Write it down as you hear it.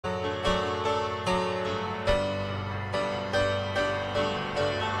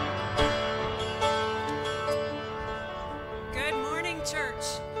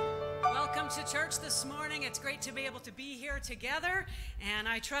together, and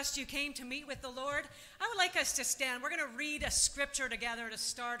I trust you came to meet with the Lord. I would like us to stand. We're going to read a scripture together to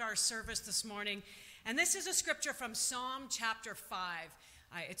start our service this morning, and this is a scripture from Psalm chapter 5.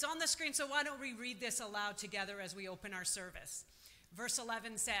 It's on the screen, so why don't we read this aloud together as we open our service. Verse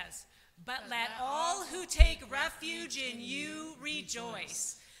 11 says, "But let all who take refuge in you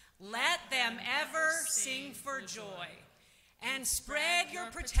rejoice. Let them ever sing for joy. And spread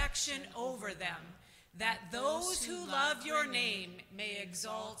your protection over them, that those who love your name may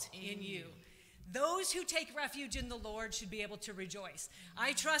exalt in you." Those who take refuge in the Lord should be able to rejoice.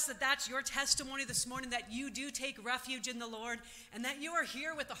 I trust that that's your testimony this morning, that you do take refuge in the Lord, and that you are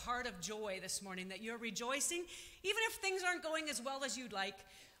here with a heart of joy this morning, that you're rejoicing. Even if things aren't going as well as you'd like,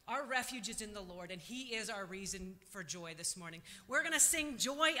 our refuge is in the Lord, and he is our reason for joy this morning. We're going to sing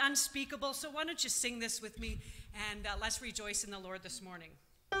Joy Unspeakable, so why don't you sing this with me, and let's rejoice in the Lord this morning.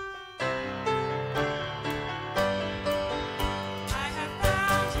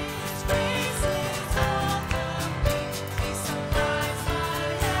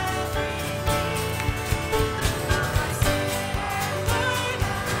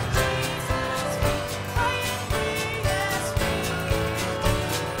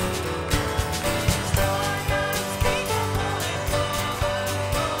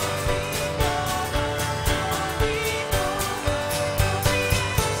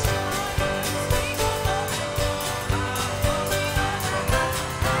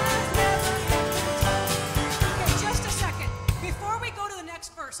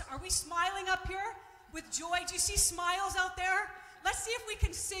 Do you see smiles out there? Let's see if we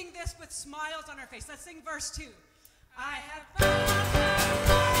can sing this with smiles on our face. Let's sing verse 2. I have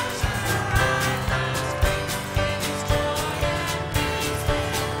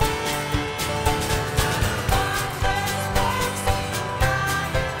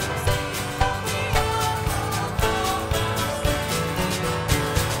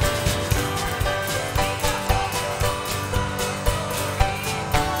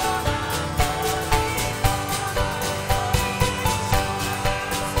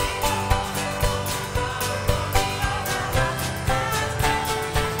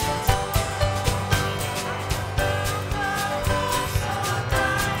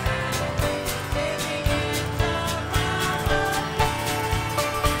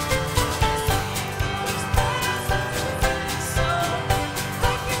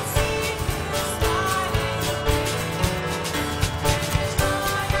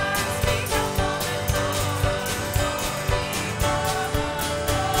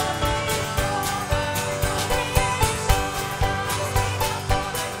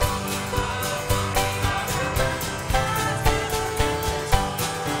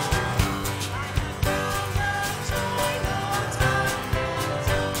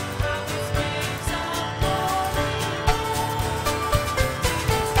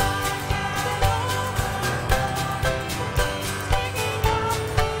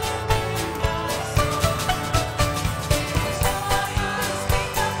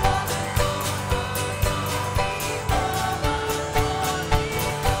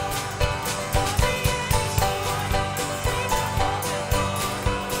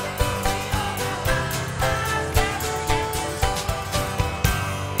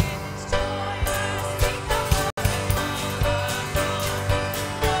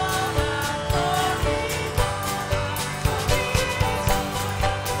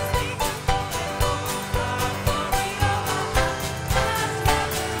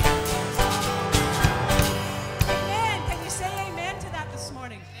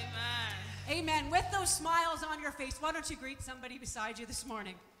Why don't you greet somebody beside you this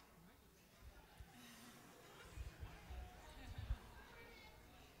morning?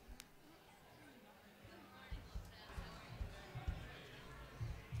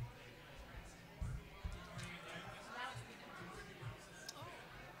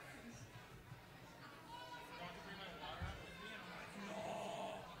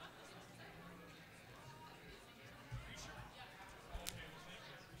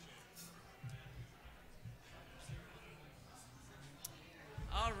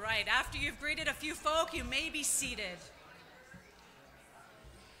 All right, after you've greeted a few folk, you may be seated.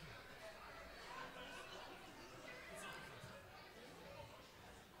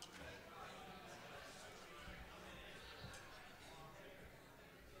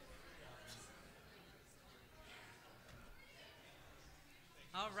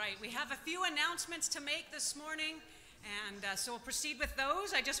 All right, we have a few announcements to make this morning, and so we'll proceed with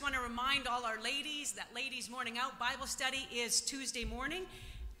those. I just want to remind all our ladies that Ladies Morning Out Bible Study is Tuesday morning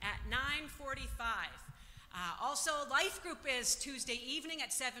at 9:45. Also, Life Group is Tuesday evening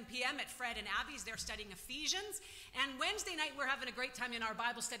at 7 p.m. at Fred and Abby's. They're studying Ephesians. And Wednesday night, we're having a great time in our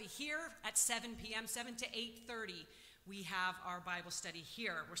Bible study here at 7 p.m., 7 to 8:30. We have our Bible study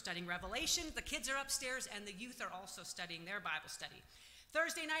here. We're studying Revelation. The kids are upstairs, and the youth are also studying their Bible study.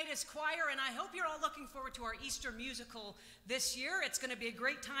 Thursday night is choir, and I hope you're all looking forward to our Easter musical this year. It's going to be a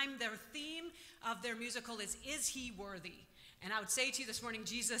great time. Their theme of their musical is He Worthy? And I would say to you this morning,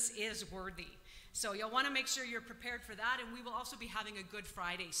 Jesus is worthy. So you'll want to make sure you're prepared for that, and we will also be having a Good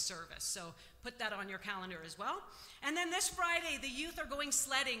Friday service. So put that on your calendar as well. And then this Friday, the youth are going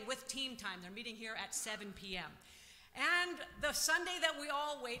sledding with Team Time. They're meeting here at 7 p.m. And the Sunday that we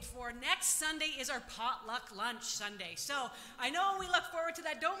all wait for, next Sunday is our potluck lunch Sunday. So I know we look forward to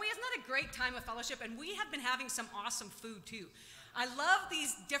that, don't we? Isn't that a great time of fellowship? And we have been having some awesome food too. I love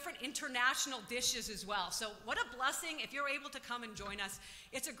these different international dishes as well. So what a blessing if you're able to come and join us.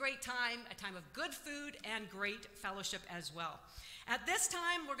 It's a great time, a time of good food and great fellowship as well. At this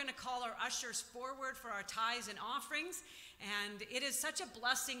time, we're going to call our ushers forward for our tithes and offerings. And it is such a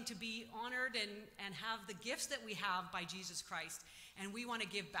blessing to be honored and have the gifts that we have by Jesus Christ. And we want to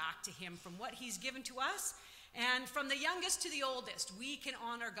give back to him from what he's given to us. And from the youngest to the oldest, we can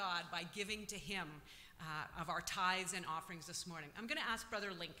honor God by giving to him of our tithes and offerings this morning. I'm going to ask Brother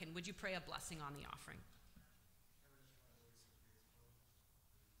Lincoln, would you pray a blessing on the offering?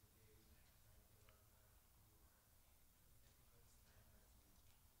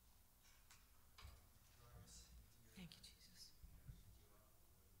 Thank you, Jesus.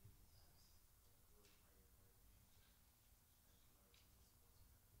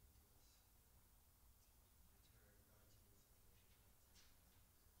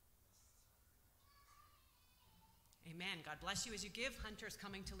 Amen. God bless you as you give. Hunter's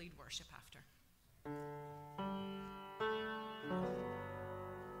coming to lead worship after.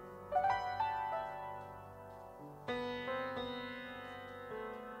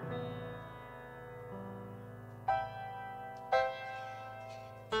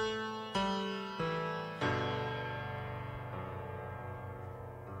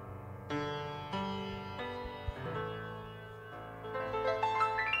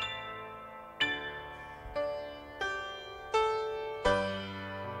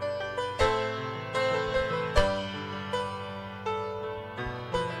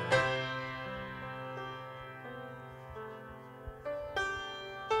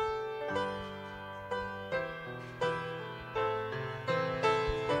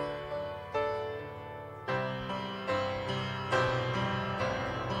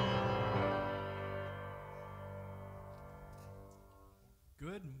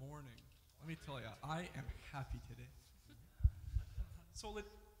 Good morning. Let me tell you, I am happy today. Solid,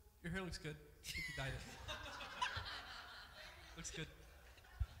 your hair looks good. I think you dyed it. Looks good.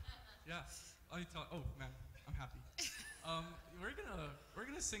 Yeah. Let me tell you, oh man, I'm happy. We're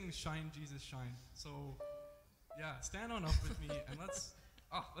gonna sing "Shine, Jesus, Shine." So, yeah, stand on up with me and let's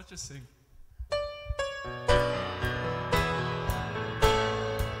just sing.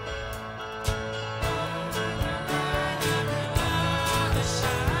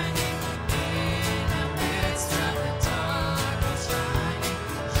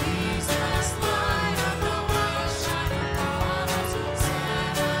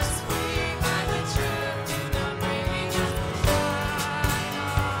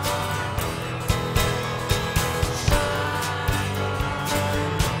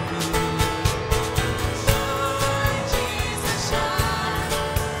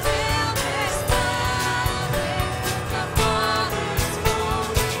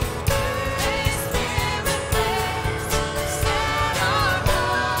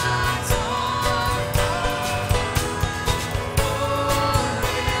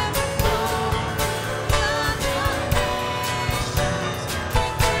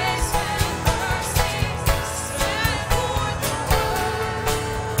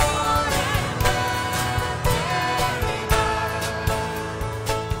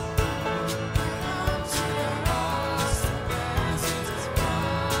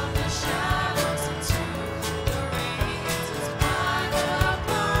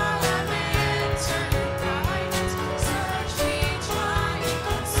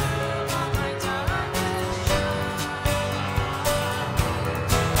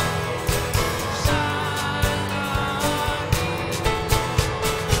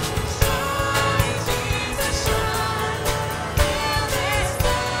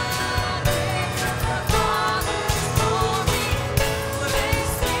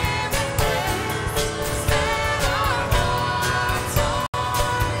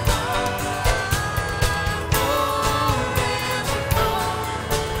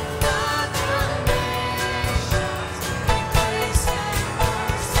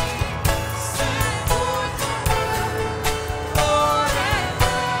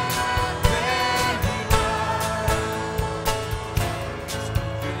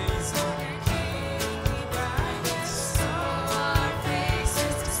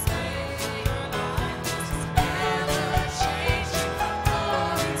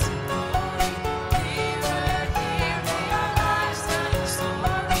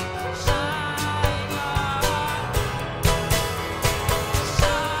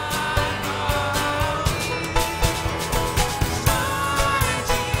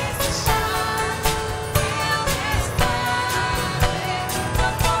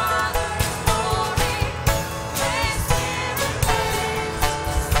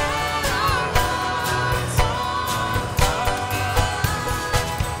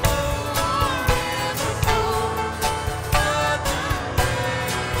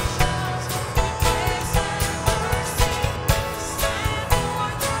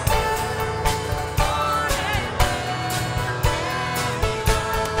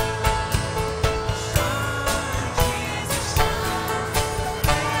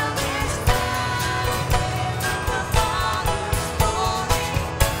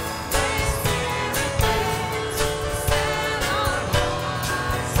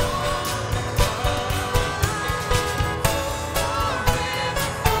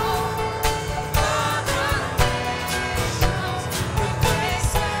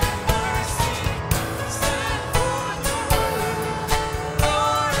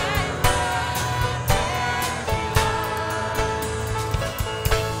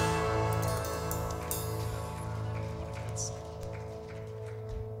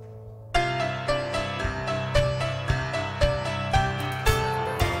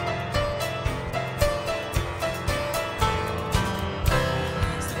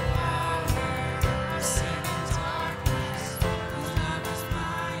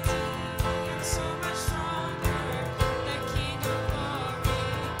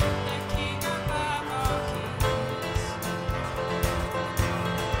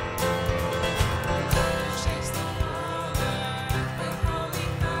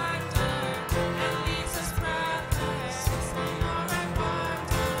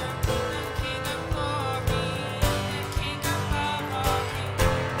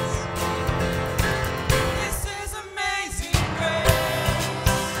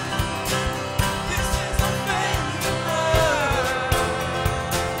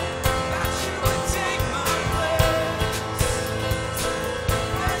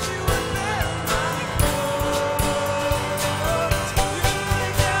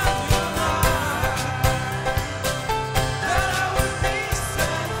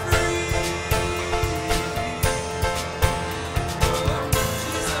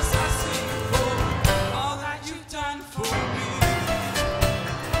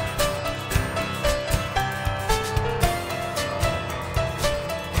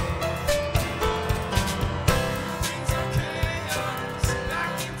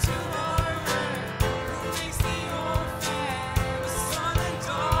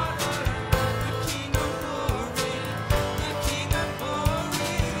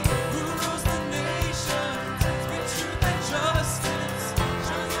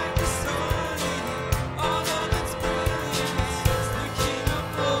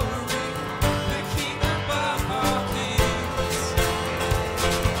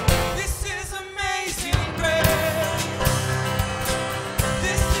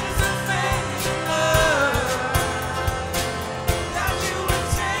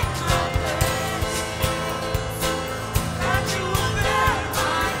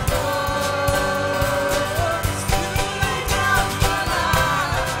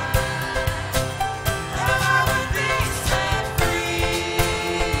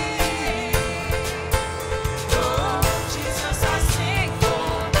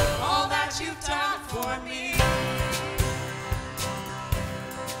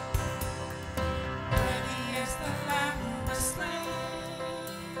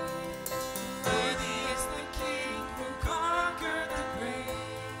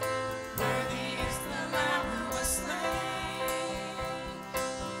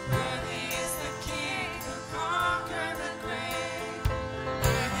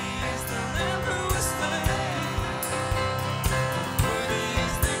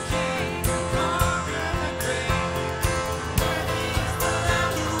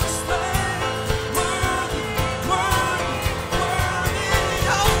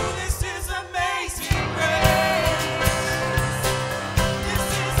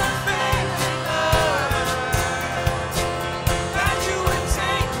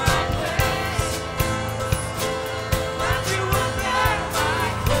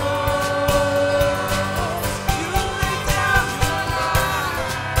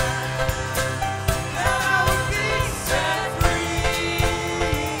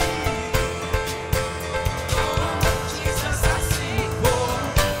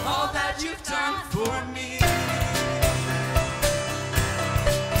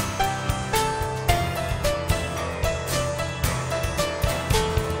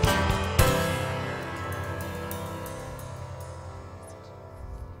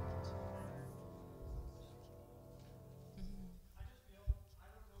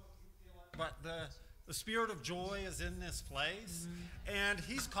 but the spirit of joy is in this place. And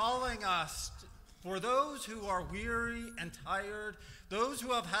he's calling us, for those who are weary and tired, those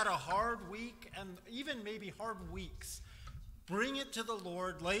who have had a hard week and even maybe hard weeks, bring it to the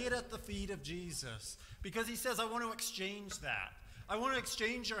Lord, lay it at the feet of Jesus, because he says, I want to exchange that. I want to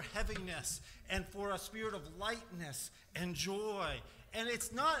exchange your heaviness and for a spirit of lightness and joy. And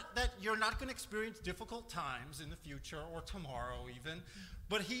it's not that you're not going to experience difficult times in the future or tomorrow even,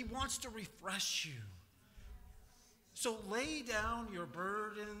 but he wants to refresh you. So lay down your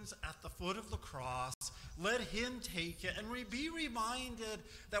burdens at the foot of the cross. Let him take it, and be reminded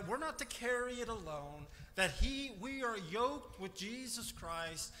that we're not to carry it alone, that we are yoked with Jesus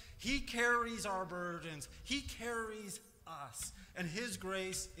Christ. He carries our burdens. He carries us, and his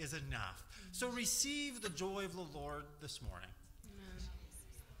grace is enough. So receive the joy of the Lord this morning.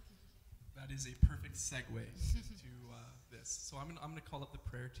 That is a perfect segue to this. So I'm going to call up the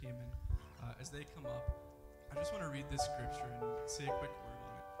prayer team, and as they come up, I just want to read this scripture and say a quick word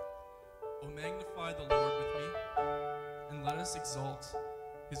on it. Oh, magnify the Lord with me, and let us exalt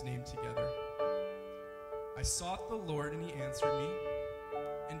his name together. I sought the Lord, and he answered me,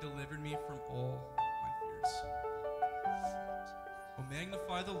 and delivered me from all my fears. Oh,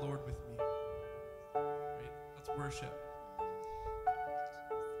 magnify the Lord with me. Right? Let's worship.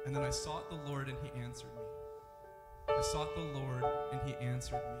 And then I sought the Lord, and he answered me. I sought the Lord, and he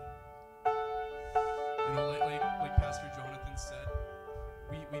answered me. You know, like Pastor Jonathan said,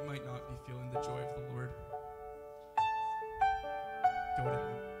 we might not be feeling the joy of the Lord. Go to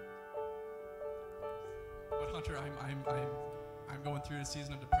him. But Hunter, I'm going through a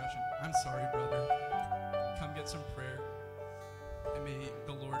season of depression. I'm sorry, brother. Come get some prayer, and may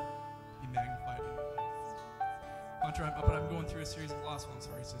the Lord be magnified in your life. Hunter, I'm going through a series of loss. Well, I'm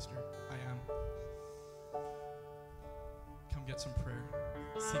sorry, sister. I am. Come get some prayer.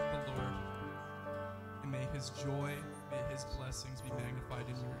 Seek the Lord. And may his joy, may his blessings be magnified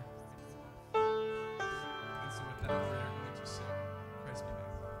in your life. And so with that, we are going to sing, Christ be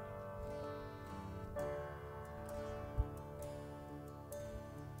magnified.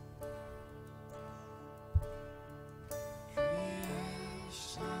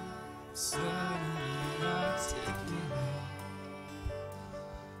 Creation suddenly articulate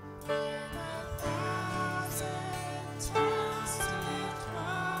when 1,000 tongues lift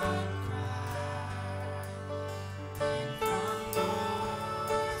one cry, and from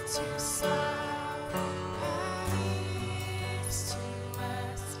north to south, and east to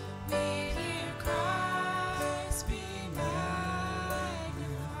west, we hear Christ be magnified.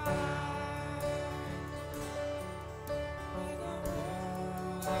 With the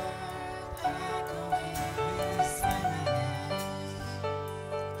whole earth echoing his eminence,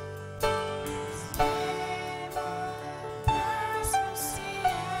 his name bursts from sea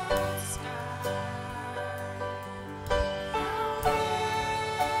and sky. From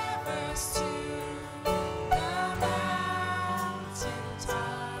rivers to the mountain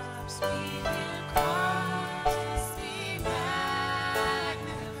tops, we hear Christ be magnified.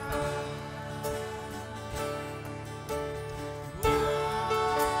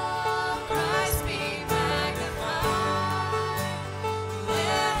 Oh, Christ be magnified.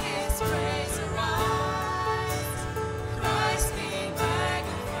 Let his praise arise. Christ be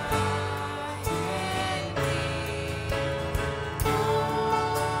magnified in me. Oh,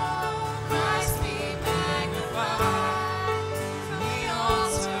 Christ be magnified. The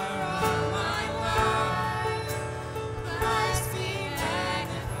altar of my life. Christ be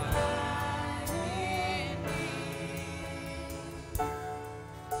magnified in me.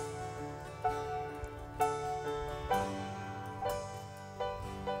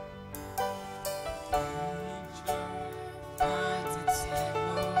 Nature finds its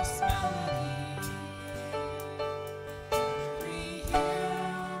inmost melody. Every human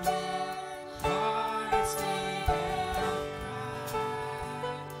heart's native cry.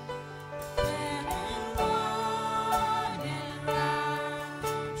 Men and one in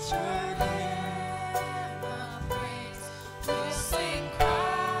raptured hymn of praise, we sing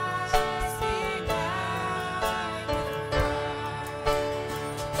Christ be magnified.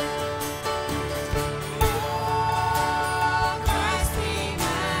 Oh, Christ be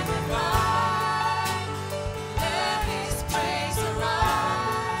magnified. Let his praise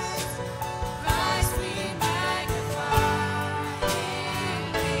arise. Christ be magnified in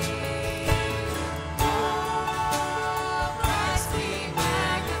me. Oh, Christ be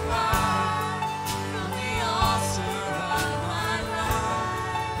magnified.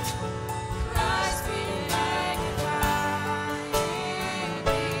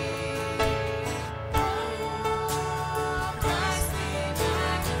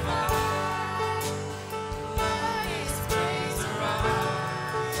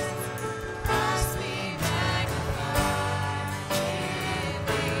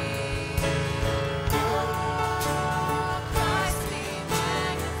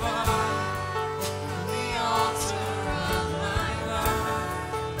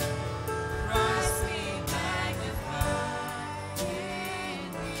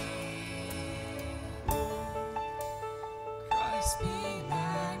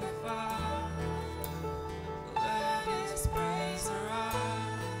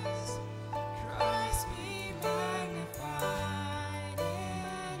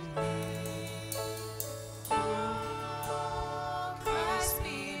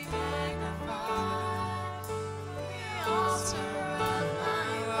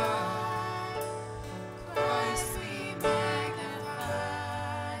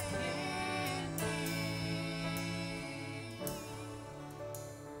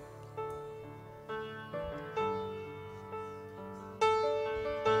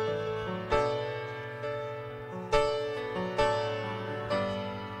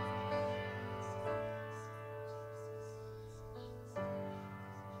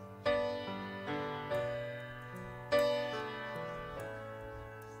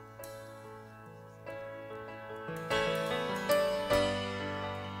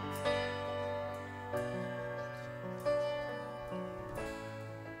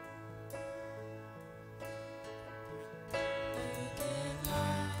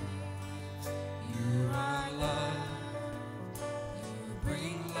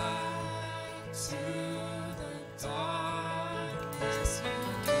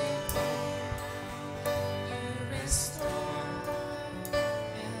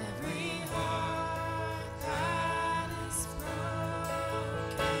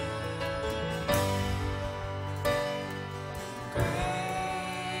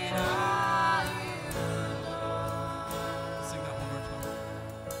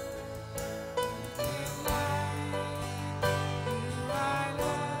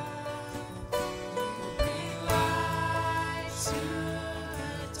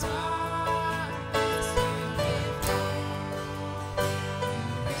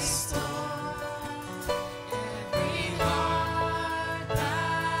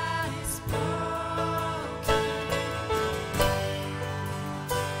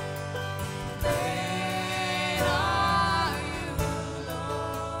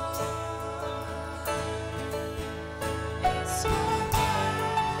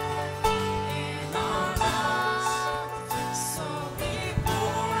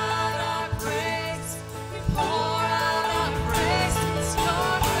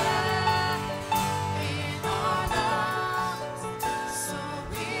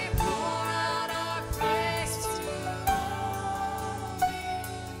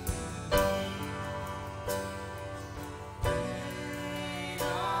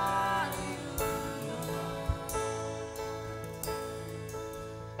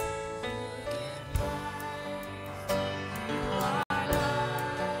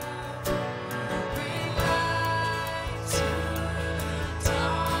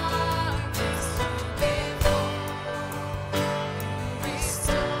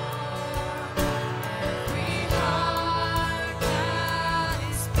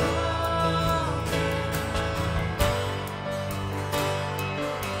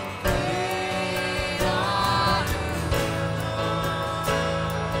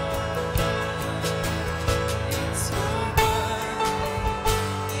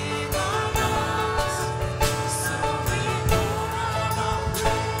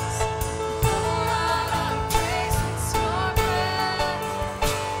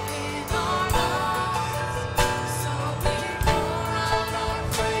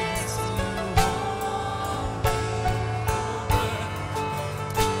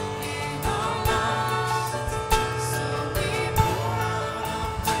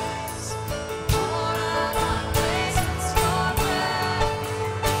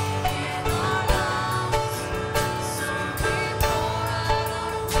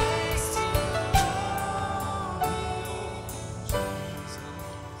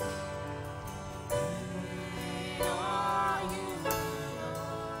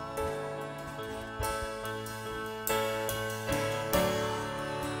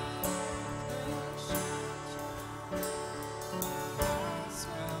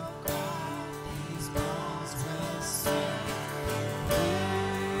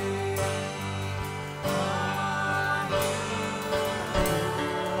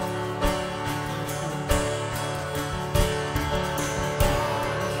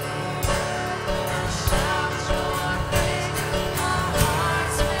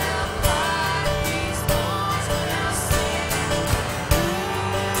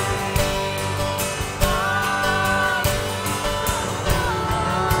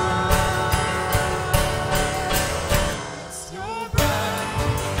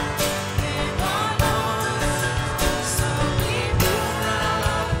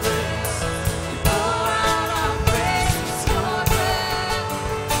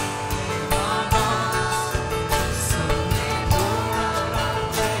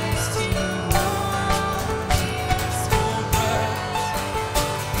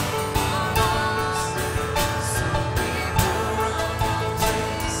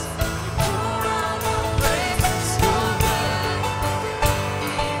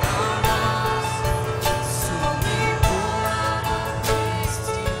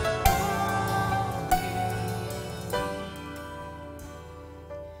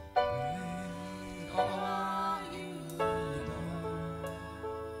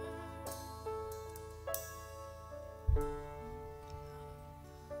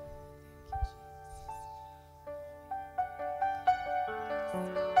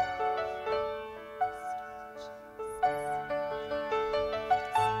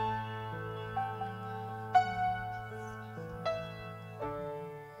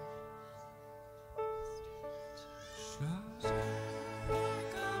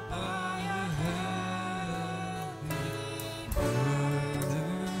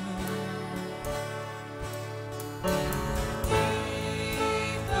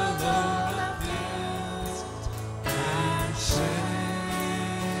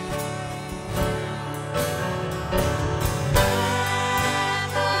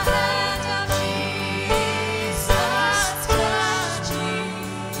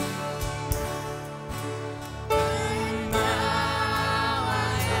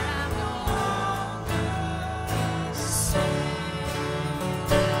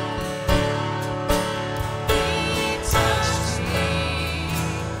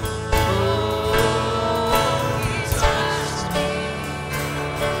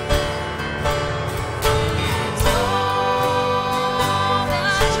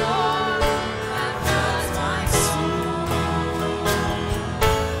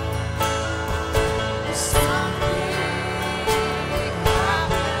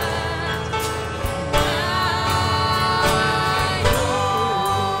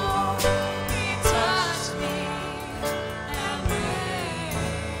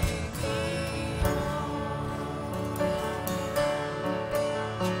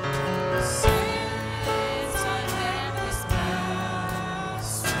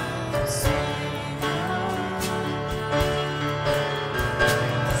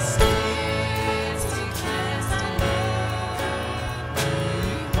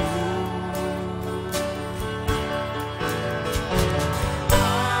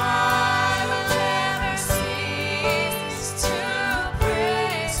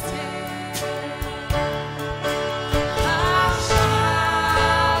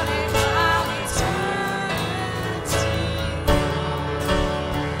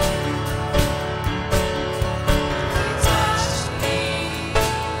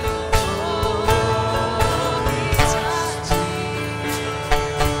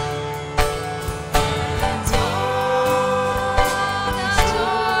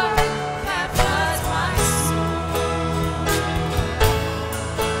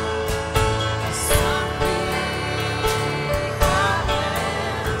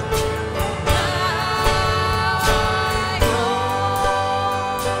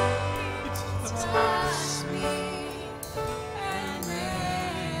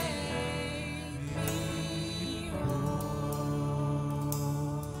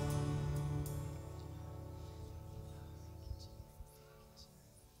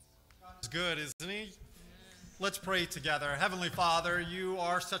 good, isn't he? Let's pray together. Heavenly Father, you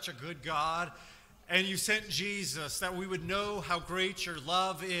are such a good God, and you sent Jesus that we would know how great your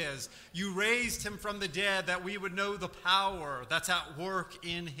love is. You raised him from the dead that we would know the power that's at work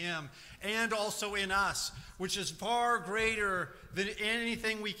in him and also in us, which is far greater than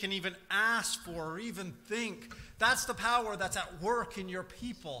anything we can even ask for or even think. That's the power that's at work in your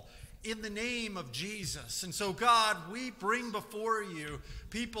people, in the name of Jesus. And so, God, we bring before you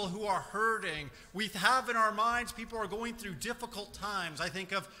people who are hurting. We have in our minds people who are going through difficult times. I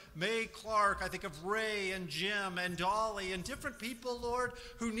think of May Clark, I think of Ray and Jim and Dolly and different people, Lord,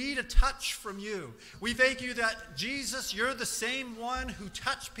 who need a touch from you. We thank you that, Jesus, you're the same one who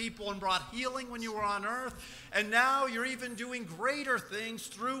touched people and brought healing when you were on earth. And now you're even doing greater things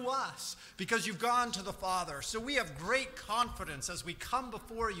through us because you've gone to the Father. So we have great confidence as we come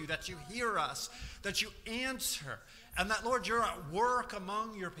before you that you hear us, that you answer, and that, Lord, you're at work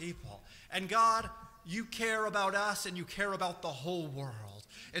among your people. And God, you care about us and you care about the whole world.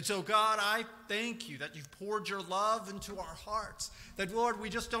 And so, God, I thank you that you've poured your love into our hearts. That, Lord, we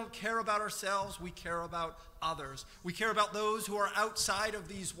just don't care about ourselves, we care about others. We care about those who are outside of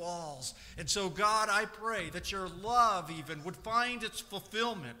these walls. And so, God, I pray that your love even would find its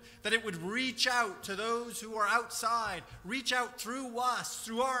fulfillment, that it would reach out to those who are outside, reach out through us,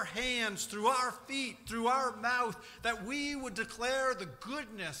 through our hands, through our feet, through our mouth, that we would declare the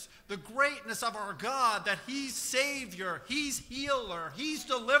goodness, the greatness of our God, that he's Savior, he's healer, he's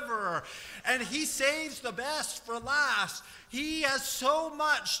deliverer, and he saves the best for last. He has so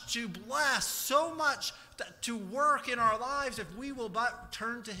much to bless, so much to work in our lives if we will but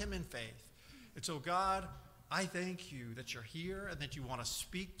turn to him in faith. And so, God, I thank you that you're here and that you want to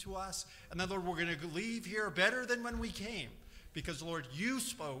speak to us. And that, Lord, we're going to leave here better than when we came because, Lord, you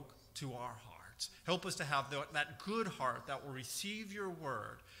spoke to our hearts. Help us to have that good heart that will receive your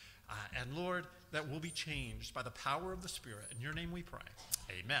word. And, Lord, that will be changed by the power of the Spirit. In your name we pray.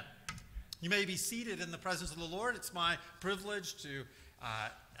 Amen. You may be seated in the presence of the Lord. It's my privilege to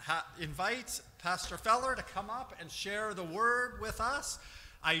invite Pastor Feller to come up and share the word with us.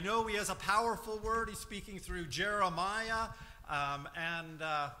 I know he has a powerful word. He's speaking through Jeremiah, and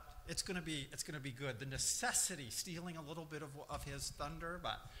it's going to be good. The necessity, stealing a little bit of his thunder,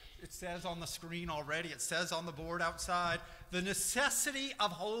 but it says on the screen already, it says on the board outside, the necessity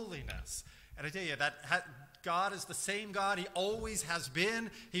of holiness. And I tell you, God is the same God he always has been.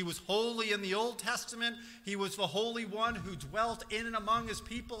 He was holy in the Old Testament. He was the Holy One who dwelt in and among his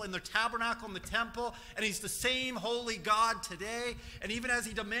people in the tabernacle and the temple. And he's the same holy God today. And even as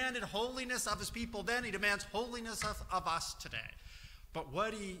he demanded holiness of his people then, he demands holiness of us today. But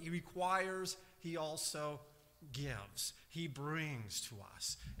what he requires, he also gives. He brings to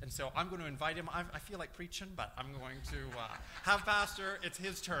us. And so I'm going to invite him. I feel like preaching, but I'm going to have Pastor. It's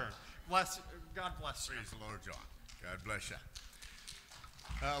his turn. God bless you. Praise the Lord, John. God bless you.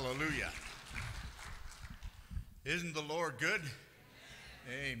 Hallelujah. Isn't the Lord good?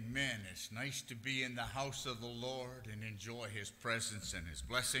 Amen. It's nice to be in the house of the Lord and enjoy his presence and his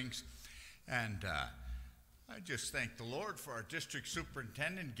blessings. And I just thank the Lord for our district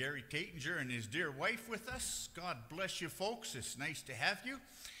superintendent, Gary Tatinger, and his dear wife with us. God bless you, folks. It's nice to have you.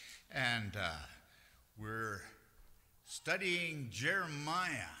 And we're studying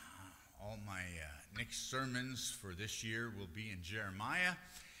Jeremiah. All my next sermons for this year will be in Jeremiah.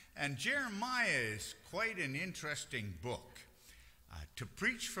 And Jeremiah is quite an interesting book. To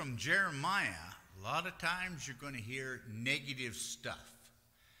preach from Jeremiah, a lot of times you're going to hear negative stuff.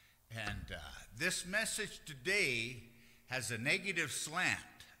 And this message today has a negative slant,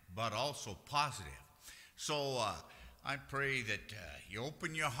 but also positive. So I pray that you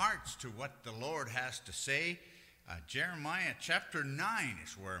open your hearts to what the Lord has to say. Jeremiah chapter 9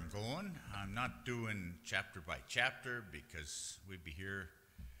 is where I'm going. I'm not doing chapter by chapter because we'd be here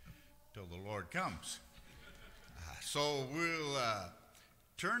till the Lord comes. So we'll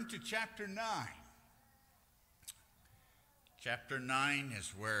turn to chapter 9. Chapter 9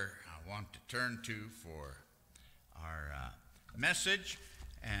 is where I want to turn to for our message.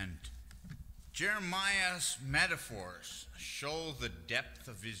 And Jeremiah's metaphors show the depth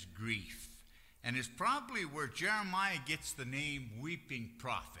of his grief. And it's probably where Jeremiah gets the name Weeping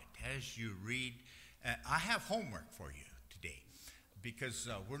Prophet. As you read, I have homework for you today because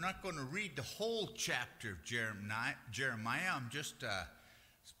we're not going to read the whole chapter of Jeremiah. I'm just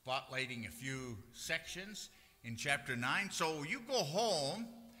spotlighting a few sections in chapter 9. So you go home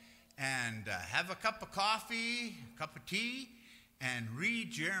and have a cup of coffee, a cup of tea, and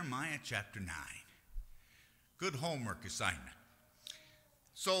read Jeremiah chapter 9. Good homework assignment.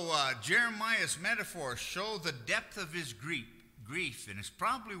 So Jeremiah's metaphors show the depth of his grief, and it's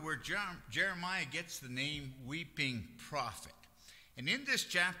probably where Jeremiah gets the name weeping prophet. And in this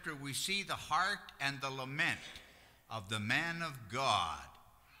chapter, we see the heart and the lament of the man of God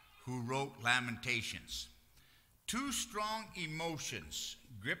who wrote Lamentations. Two strong emotions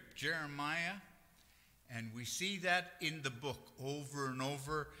grip Jeremiah, and we see that in the book over and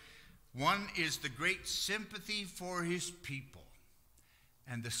over. One is the great sympathy for his people,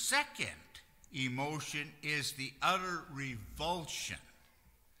 and the second emotion is the utter revulsion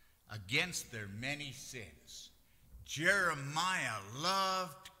against their many sins. Jeremiah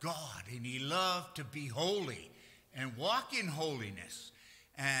loved God, and he loved to be holy and walk in holiness.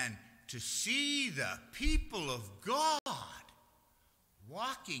 And to see the people of God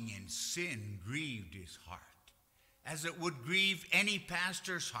walking in sin grieved his heart, as it would grieve any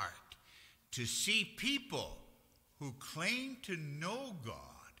pastor's heart to see people who claim to know God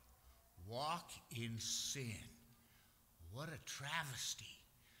walk in sin. What a travesty.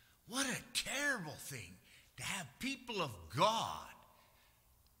 What a terrible thing to have people of God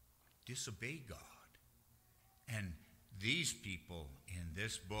disobey God. And these people in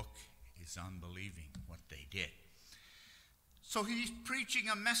this book is unbelieving what they did. So he's preaching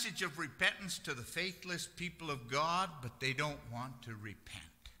a message of repentance to the faithless people of God, but they don't want to repent.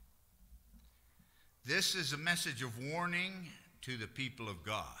 This is a message of warning to the people of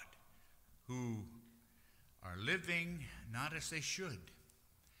God who are living not as they should.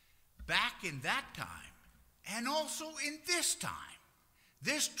 Back in that time, and also in this time,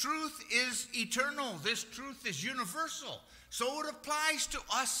 this truth is eternal. This truth is universal. So it applies to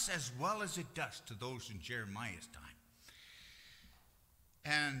us as well as it does to those in Jeremiah's time.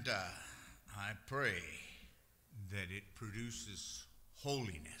 And I pray that it produces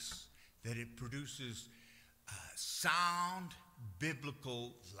holiness, that it produces sound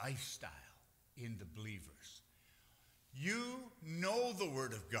biblical lifestyle in the believers. You know the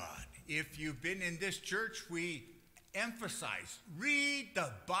Word of God. If you've been in this church, we emphasize, read the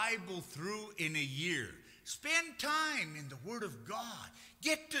Bible through in a year. Spend time in the Word of God.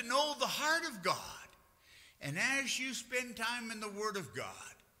 Get to know the heart of God. And as you spend time in the Word of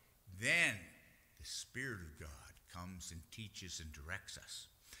God, then the Spirit of God comes and teaches and directs us.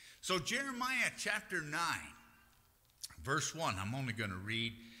 So Jeremiah chapter 9, verse 1. I'm only going to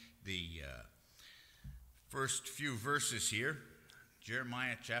read the first few verses here.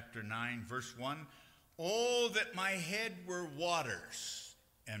 Jeremiah chapter 9, verse 1. Oh, that my head were waters,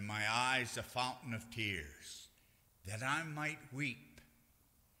 and my eyes a fountain of tears, that I might weep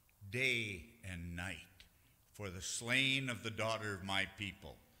day and night for the slain of the daughter of my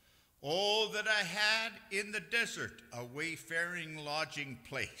people. Oh, that I had in the desert a wayfaring lodging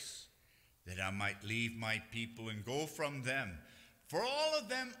place, that I might leave my people and go from them. For all of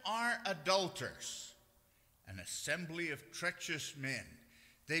them are adulterers, an assembly of treacherous men.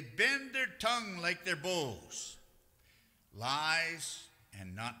 They bend their tongue like their bows. Lies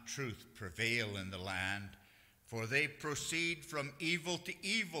and not truth prevail in the land, for they proceed from evil to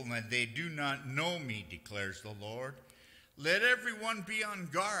evil, and they do not know me, declares the Lord. Let everyone be on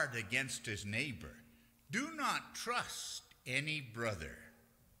guard against his neighbor. Do not trust any brother,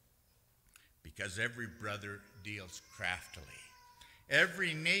 because every brother deals craftily.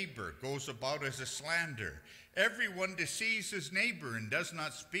 Every neighbor goes about as a slander. Everyone deceives his neighbor and does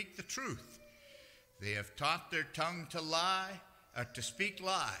not speak the truth. They have taught their tongue to lie, to speak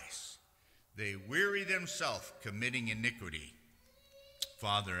lies. They weary themselves committing iniquity.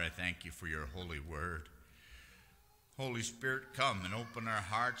 Father, I thank you for your holy word. Holy Spirit, come and open our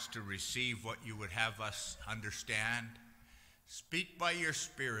hearts to receive what you would have us understand. Speak by your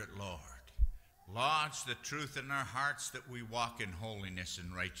Spirit, Lord. Lodge the truth in our hearts that we walk in holiness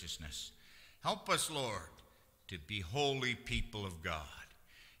and righteousness. Help us, Lord, to be holy people of God.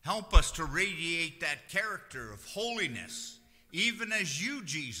 Help us to radiate that character of holiness, even as you,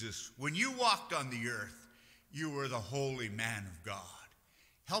 Jesus, when you walked on the earth, you were the holy man of God.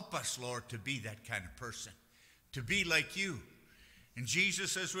 Help us, Lord, to be that kind of person, to be like you. And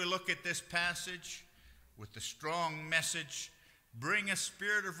Jesus, as we look at this passage with the strong message, bring a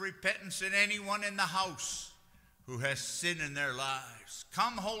spirit of repentance in anyone in the house who has sin in their lives.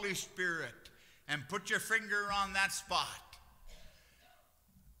 Come, Holy Spirit, and put your finger on that spot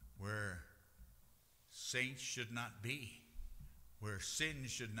where saints should not be, where sin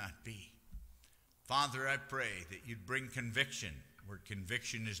should not be. Father, I pray that you'd bring conviction where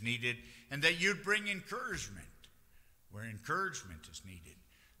conviction is needed, and that you'd bring encouragement where encouragement is needed.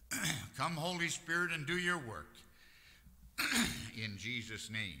 Come, Holy Spirit, and do your work. In Jesus'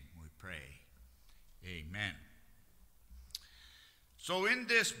 name we pray. Amen. So in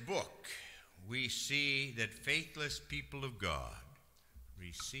this book, we see that faithless people of God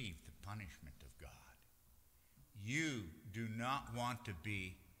receive the punishment of God. You do not want to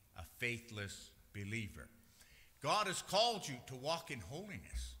be a faithless believer. God has called you to walk in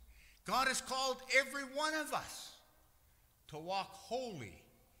holiness. God has called every one of us to walk holy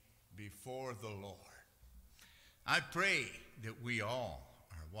before the Lord. I pray that we all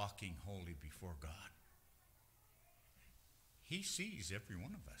are walking holy before God. He sees every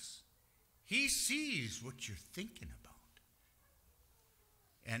one of us. He sees what you're thinking about.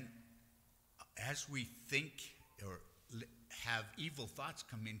 And as we think or have evil thoughts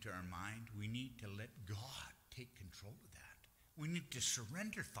come into our mind, we need to let God take control of that. We need to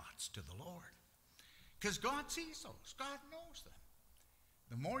surrender thoughts to the Lord. Because God sees those. God knows them.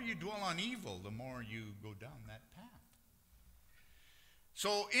 The more you dwell on evil, the more you go down that path.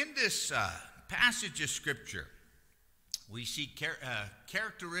 So in this passage of Scripture, we see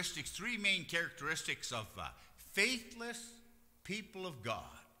characteristics, three main characteristics of faithless people of God.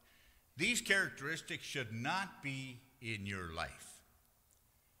 These characteristics should not be in your life.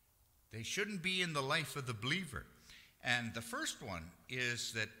 They shouldn't be in the life of the believer. And the first one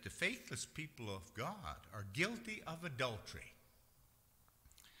is that the faithless people of God are guilty of adultery.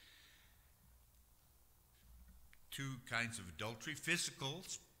 Two kinds of adultery: physical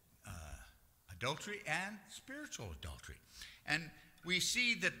adultery and spiritual adultery. And we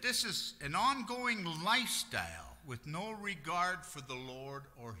see that this is an ongoing lifestyle with no regard for the Lord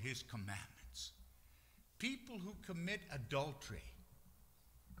or his commandments. People who commit adultery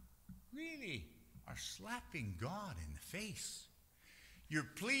really are slapping God in the face. You're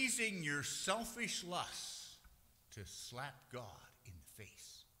pleasing your selfish lusts to slap God in the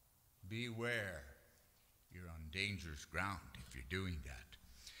face. Beware, you're on dangerous ground if you're doing that.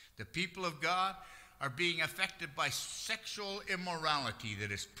 The people of God are being affected by sexual immorality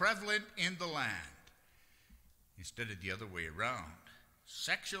that is prevalent in the land, instead of the other way around.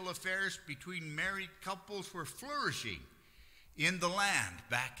 Sexual affairs between married couples were flourishing in the land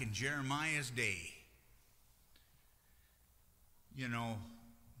back in Jeremiah's day. You know,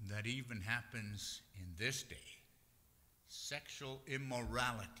 that even happens in this day. Sexual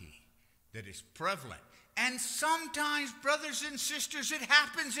immorality that is prevalent. And sometimes, brothers and sisters, it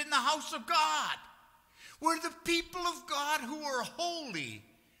happens in the house of God, where the people of God who are holy,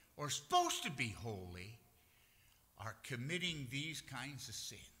 or supposed to be holy, are committing these kinds of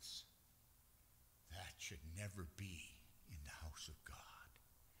sins. That should never be in the house of God.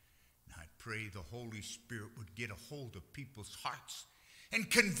 And I pray the Holy Spirit would get a hold of people's hearts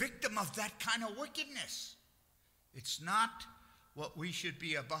and convict them of that kind of wickedness. It's not what we should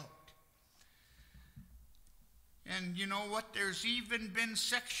be about. And you know what? There's even been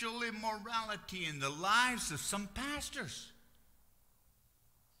sexual immorality in the lives of some pastors.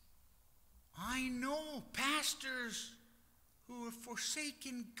 I know pastors who have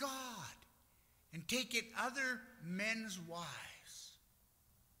forsaken God and taken other men's wives.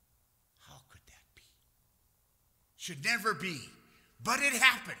 How could that be? Should never be. But it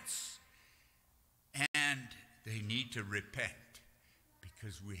happens. And they need to repent,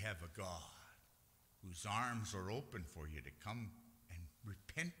 because we have a God whose arms are open for you to come and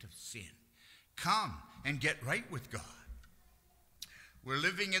repent of sin. Come and get right with God. We're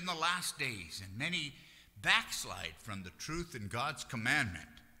living in the last days, and many backslide from the truth in God's commandment.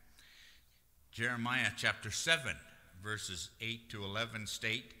 Jeremiah chapter 7, verses 8 to 11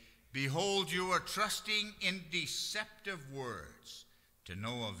 state, "Behold, you are trusting in deceptive words to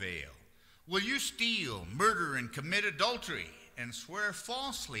no avail. Will you steal, murder, and commit adultery, and swear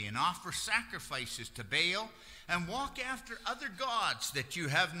falsely, and offer sacrifices to Baal, and walk after other gods that you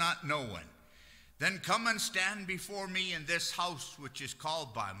have not known? Then come and stand before me in this house which is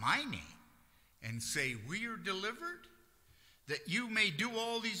called by my name, and say, we are delivered, that you may do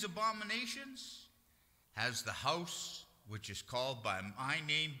all these abominations? Has the house which is called by my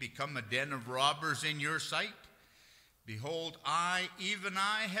name become a den of robbers in your sight? Behold, I, even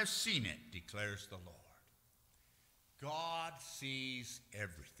I, have seen it, declares the Lord." God sees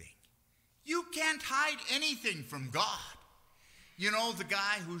everything. You can't hide anything from God. You know, the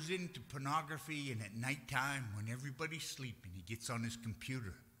guy who's into pornography, and at nighttime when everybody's sleeping, he gets on his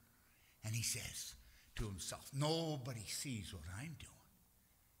computer and he says to himself, nobody sees what I'm doing,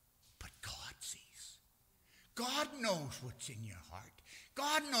 but God sees. God knows what's in your heart.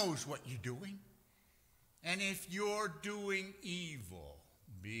 God knows what you're doing. And if you're doing evil,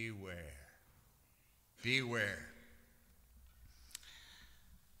 beware. Beware.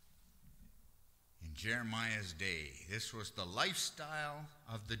 In Jeremiah's day, this was the lifestyle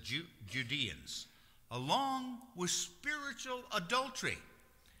of the Judeans, along with spiritual adultery.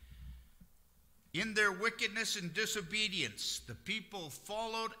 In their wickedness and disobedience, the people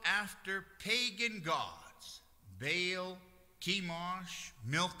followed after pagan gods, Baal, Chemosh,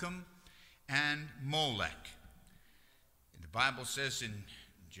 Milcom, and Molech. The Bible says in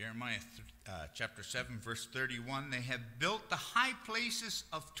Jeremiah chapter 7, verse 31, they have built the high places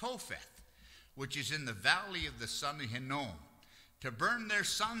of Topheth, which is in the valley of the son of Hinnom, to burn their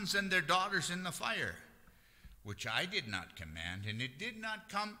sons and their daughters in the fire, which I did not command, and it did not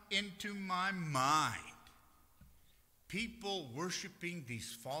come into my mind. People worshiping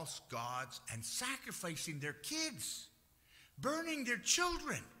these false gods and sacrificing their kids, burning their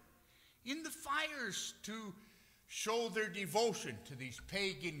children in the fires to show their devotion to these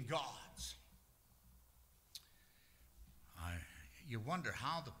pagan gods. You wonder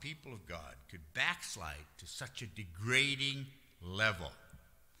how the people of God could backslide to such a degrading level.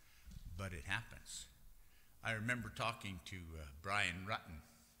 But it happens. I remember talking to Brian Rutten.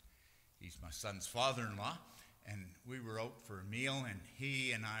 He's my son's father-in-law, and we were out for a meal, and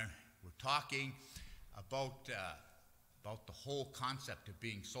he and I were talking about the whole concept of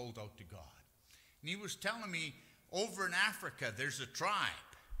being sold out to God. And he was telling me over in Africa there's a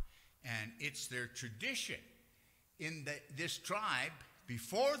tribe, and it's their tradition. In this tribe,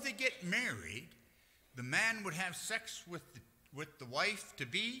 before they get married, the man would have sex with the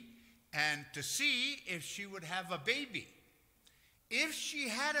wife-to-be and to see if she would have a baby. If she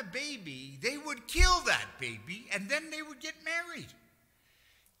had a baby, they would kill that baby, and then they would get married.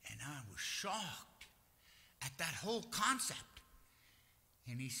 And I was shocked at that whole concept.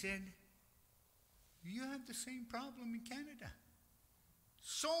 And he said, you have the same problem in Canada.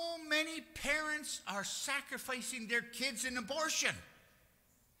 So many parents are sacrificing their kids in abortion.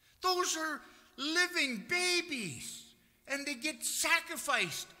 Those are living babies, and they get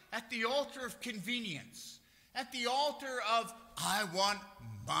sacrificed at the altar of convenience, at the altar of, I want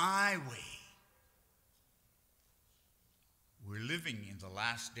my way. We're living in the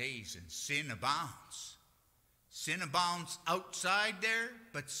last days, and sin abounds. Sin abounds outside there,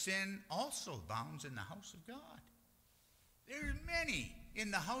 but sin also abounds in the house of God. There's many in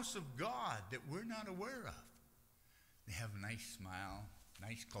the house of God that we're not aware of. They have a nice smile,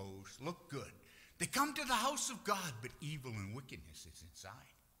 nice clothes, look good. They come to the house of God, but evil and wickedness is inside.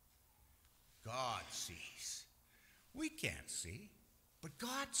 God sees. We can't see, but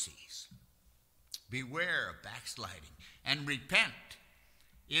God sees. Beware of backsliding and repent.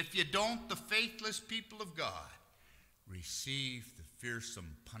 If you don't, the faithless people of God receive the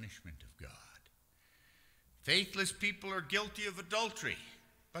fearsome punishment of God. Faithless people are guilty of adultery.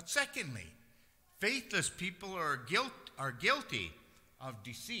 But secondly, faithless people are guilty of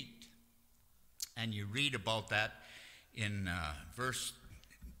deceit. And you read about that in verse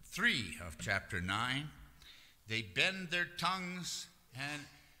 3 of chapter 9. They bend their tongues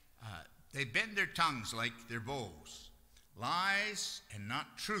like their bows. Lies and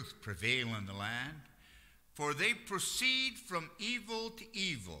not truth prevail in the land, for they proceed from evil to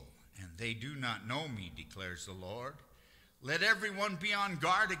evil, and they do not know me, declares the Lord. Let everyone be on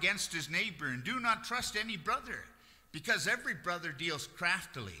guard against his neighbor, and do not trust any brother, because every brother deals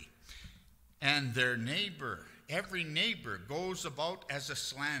craftily, and every neighbor goes about as a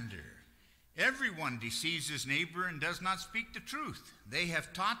slanderer. Everyone deceives his neighbor and does not speak the truth. They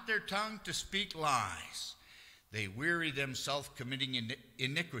have taught their tongue to speak lies. They weary themselves committing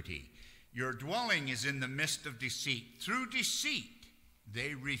iniquity. Your dwelling is in the midst of deceit. Through deceit,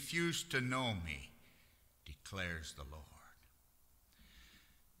 they refuse to know me, declares the Lord.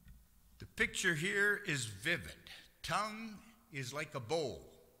 The picture here is vivid. Tongue is like a bow,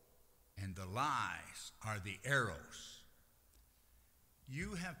 and the lies are the arrows.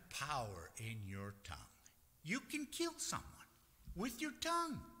 You have power in your tongue. You can kill someone with your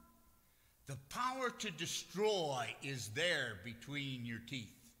tongue. The power to destroy is there between your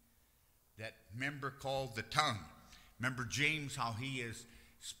teeth. That member called the tongue. Remember James, how he is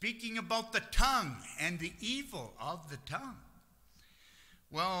speaking about the tongue and the evil of the tongue.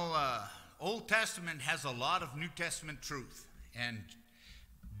 Well, Old Testament has a lot of New Testament truth. And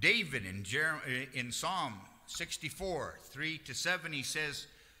David in Psalm 64, 3-7, he says,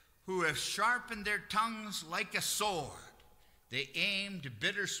 who have sharpened their tongues like a sword. They aimed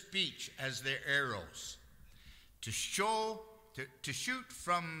bitter speech as their arrows, to shoot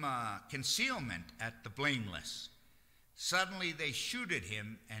from concealment at the blameless. Suddenly they shoot at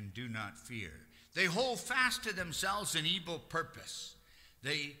him and do not fear. They hold fast to themselves an evil purpose.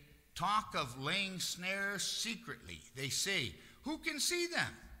 They talk of laying snares secretly. They say, who can see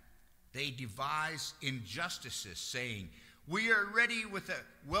them? They devise injustices, saying, we are ready with a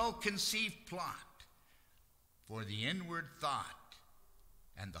well-conceived plot. For the inward thought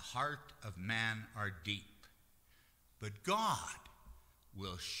and the heart of man are deep. But God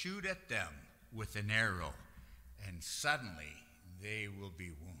will shoot at them with an arrow, and suddenly they will be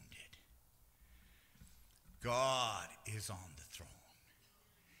wounded. God is on the throne.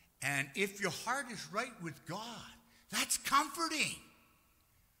 And if your heart is right with God, that's comforting.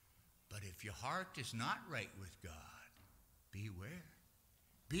 But if your heart is not right with God, beware.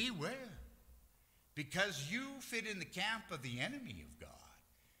 Beware. Because you fit in the camp of the enemy of God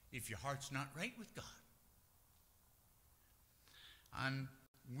if your heart's not right with God.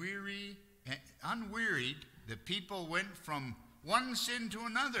 Unwearied, the people went from one sin to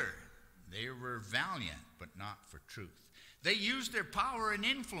another. They were valiant, but not for truth. They used their power and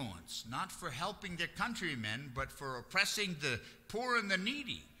influence, not for helping their countrymen, but for oppressing the poor and the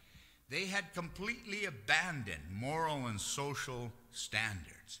needy. They had completely abandoned moral and social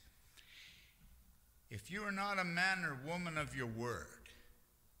standards. If you are not a man or woman of your word,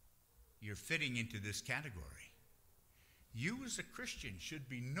 you're fitting into this category. You as a Christian should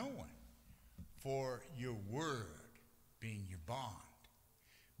be known for your word being your bond.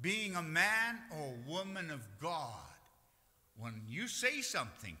 Being a man or woman of God, when you say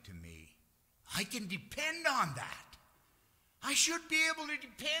something to me, I can depend on that. I should be able to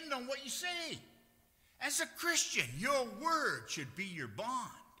depend on what you say. As a Christian, your word should be your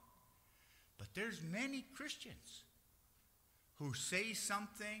bond. But there's many Christians who say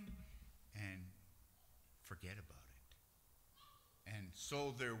something and forget about it. And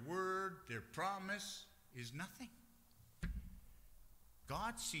so their word, their promise is nothing.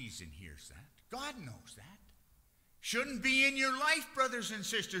 God sees and hears that. God knows that. Shouldn't be in your life, brothers and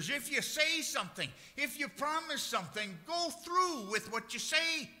sisters. If you say something, if you promise something, go through with what you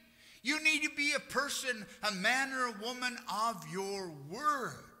say. You need to be a person, a man or a woman of your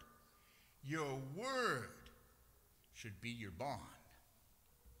word. Your word should be your bond.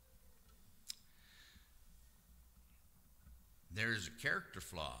 There's a character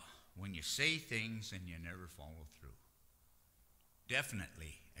flaw when you say things and you never follow through.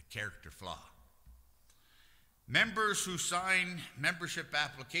 Definitely a character flaw. Members who sign membership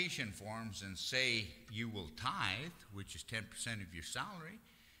application forms and say you will tithe, which is 10% of your salary,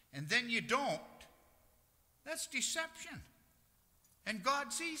 and then you don't, that's deception. And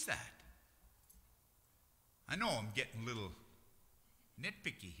God sees that. I know I'm getting a little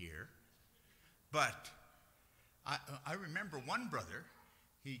nitpicky here, but I remember one brother,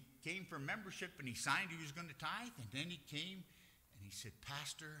 he came for membership and he signed he was going to tithe, and then he came and he said,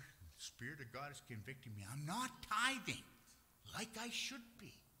 Pastor, the Spirit of God is convicting me. I'm not tithing like I should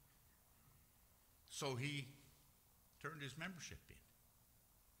be. So he turned his membership in.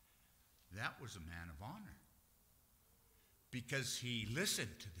 That was a man of honor because he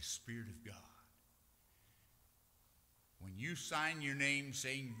listened to the Spirit of God. When you sign your name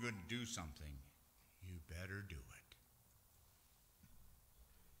saying you're going to do something, you better do it.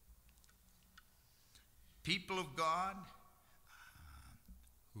 People of God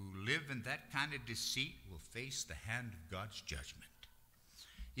who live in that kind of deceit will face the hand of God's judgment.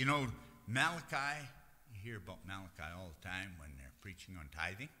 You know, Malachi, you hear about Malachi all the time when they're preaching on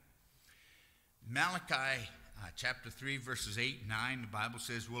tithing. Malachi chapter 3, verses 8 and 9, the Bible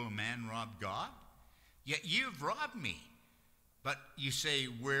says, will a man rob God? Yet ye have robbed me. But you say,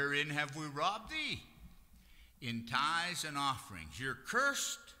 wherein have we robbed thee? In tithes and offerings. You're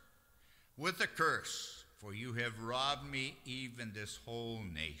cursed with a curse, for you have robbed me, even this whole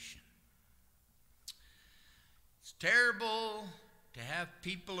nation. It's terrible to have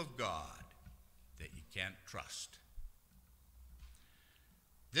people of God that you can't trust.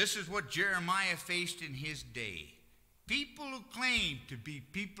 This is what Jeremiah faced in his day. People who claimed to be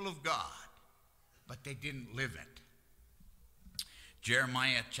people of God, but they didn't live it.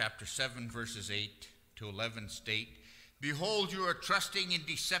 Jeremiah chapter 7, verses 8 to 11 state, behold, you are trusting in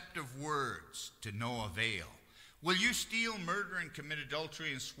deceptive words to no avail. Will you steal, murder, and commit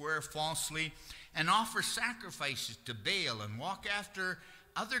adultery, and swear falsely, and offer sacrifices to Baal, and walk after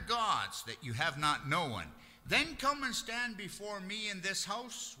other gods that you have not known? Then come and stand before me in this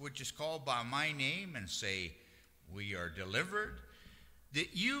house, which is called by my name, and say, we are delivered,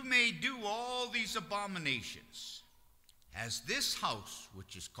 that you may do all these abominations. Has this house,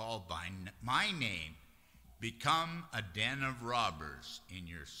 which is called by my name, become a den of robbers in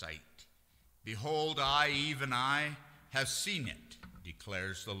your sight? Behold, I, even I, have seen it,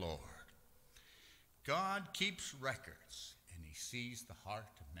 declares the Lord. God keeps records, and he sees the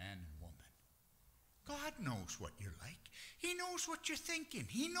heart of man and woman. God knows what you're like. He knows what you're thinking.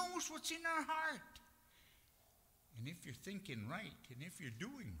 He knows what's in our heart. And if you're thinking right, and if you're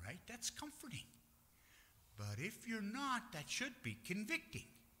doing right, that's comforting. But if you're not, that should be convicting.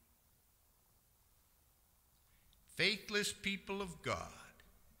 Faithless people of God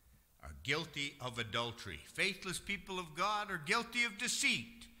are guilty of adultery. Faithless people of God are guilty of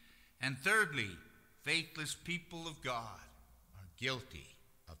deceit. And thirdly, faithless people of God are guilty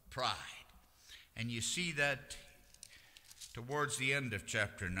of pride. And you see that towards the end of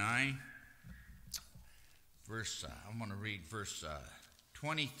chapter 9. I'm going to read verse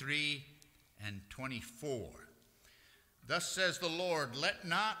 23 and 24. Thus says the Lord, let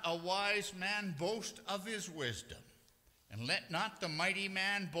not a wise man boast of his wisdom, and let not the mighty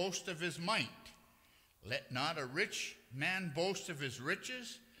man boast of his might. Let not a rich man boast of his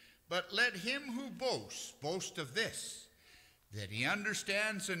riches, but let him who boasts boast of this, that he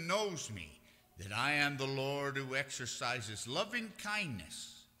understands and knows me, that I am the Lord who exercises loving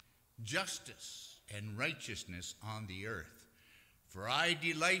kindness, justice, and righteousness on the earth. For I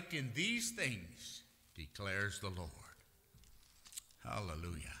delight in these things, declares the Lord.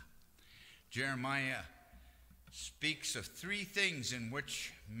 Hallelujah. Jeremiah speaks of three things in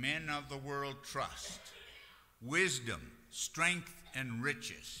which men of the world trust: wisdom, strength, and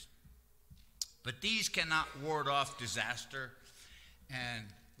riches. But these cannot ward off disaster and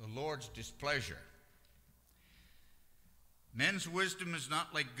the Lord's displeasure. Men's wisdom is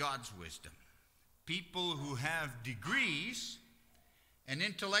not like God's wisdom. People who have degrees and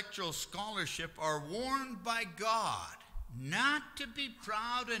intellectual scholarship are warned by God not to be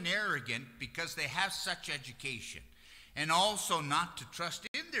proud and arrogant because they have such education, and also not to trust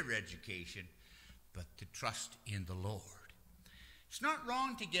in their education, but to trust in the Lord. It's not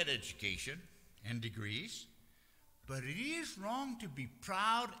wrong to get education and degrees, but it is wrong to be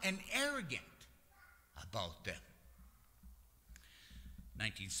proud and arrogant about them.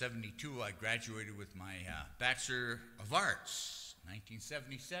 1972, I graduated with my Bachelor of Arts.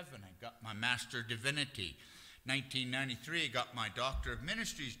 1977, I got my Master of Divinity. 1993, I got my Doctor of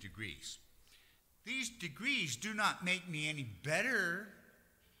Ministries degrees. These degrees do not make me any better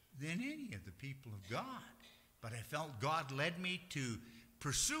than any of the people of God, but I felt God led me to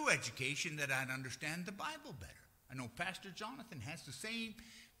pursue education that I'd understand the Bible better. I know Pastor Jonathan has the same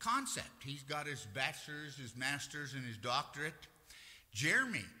concept. He's got his bachelor's, his master's, and his doctorate.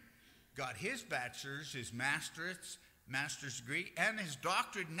 Jeremy got his bachelor's, his master's degree, and his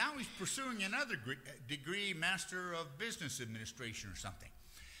doctorate. Now he's pursuing another degree, Master of Business Administration or something.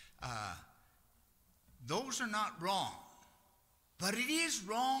 Those are not wrong. But it is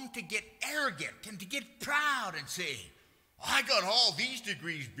wrong to get arrogant and to get proud and say, I got all these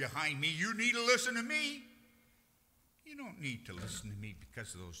degrees behind me. You need to listen to me. You don't need to listen to me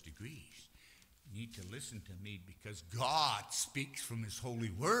because of those degrees. You need to listen to me because God speaks from his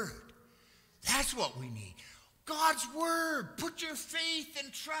holy word. That's what we need. God's word. Put your faith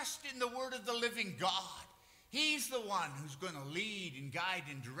and trust in the word of the living God. He's the one who's going to lead and guide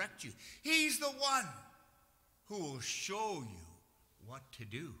and direct you. He's the one who will show you what to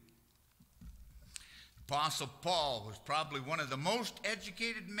do. Apostle Paul was probably one of the most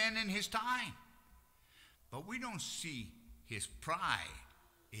educated men in his time. But we don't see his pride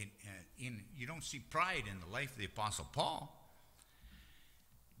you don't see pride in the life of the Apostle Paul.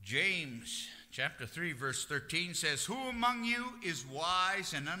 James chapter 3 verse 13 says, who among you is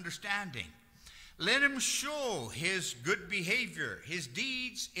wise and understanding? Let him show his good behavior, his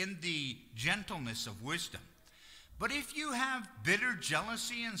deeds in the gentleness of wisdom. But if you have bitter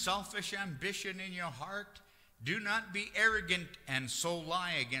jealousy and selfish ambition in your heart, do not be arrogant and so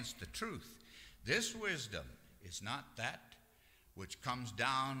lie against the truth. This wisdom is not that which comes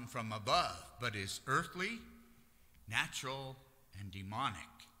down from above, but is earthly, natural, and demonic.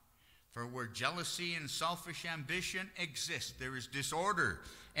 For where jealousy and selfish ambition exist, there is disorder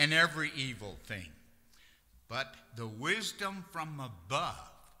and every evil thing. But the wisdom from above,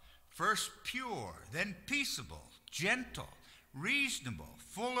 first pure, then peaceable, gentle, reasonable,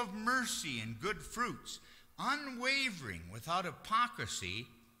 full of mercy and good fruits, unwavering, without hypocrisy.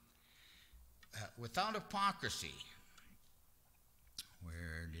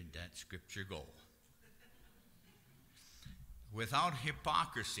 Where did that scripture go? Without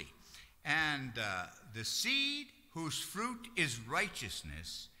hypocrisy. And the seed whose fruit is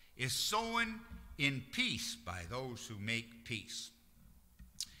righteousness is sown in peace by those who make peace.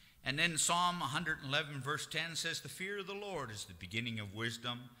 And then Psalm 111 verse 10 says, the fear of the Lord is the beginning of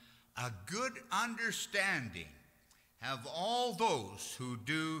wisdom. A good understanding have all those who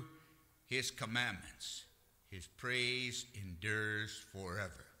do his commandments. His praise endures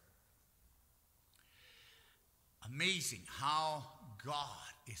forever. Amazing how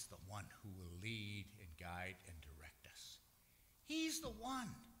God is the one who will lead and guide and direct us. He's the one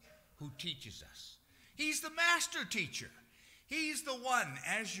who teaches us. He's the master teacher. He's the one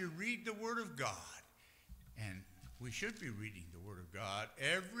as you read the Word of God. And we should be reading the Word of God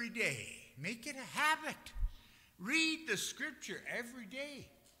every day. Make it a habit. Read the Scripture every day.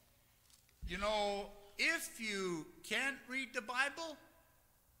 You know, if you can't read the Bible,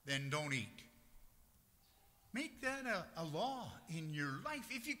 then don't eat. Make that a law in your life.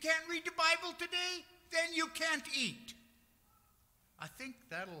 If you can't read the Bible today, then you can't eat. I think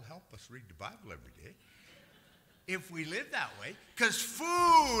that'll help us read the Bible every day if we live that way, because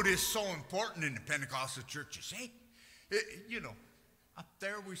food is so important in the Pentecostal churches, eh? You know, up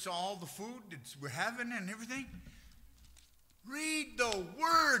there we saw all the food that we're having and everything. Read the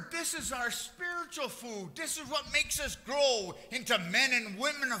Word. This is our spiritual food. This is what makes us grow into men and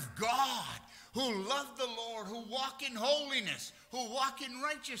women of God who love the Lord, who walk in holiness, who walk in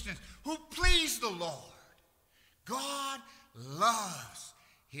righteousness, who please the Lord. God loves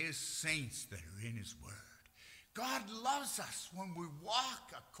His saints that are in His Word. God loves us when we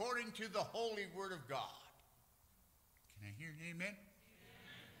walk according to the holy Word of God. Can I hear an amen? Amen.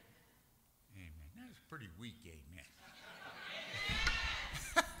 Amen. That was pretty weak, amen.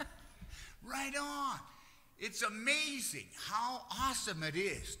 Right on. It's amazing how awesome it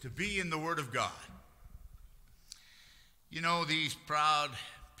is to be in the Word of God. You know, these proud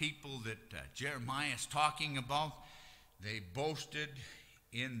people that Jeremiah is talking about, they boasted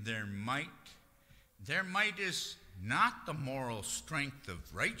in their might. Their might is not the moral strength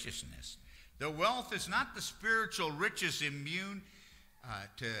of righteousness. Their wealth is not the spiritual riches immune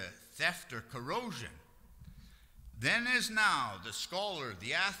to theft or corrosion. Then as now, the scholar,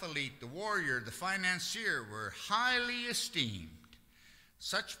 the athlete, the warrior, the financier were highly esteemed.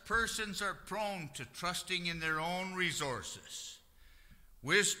 Such persons are prone to trusting in their own resources.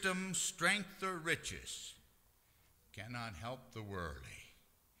 Wisdom, strength, or riches cannot help the worldly.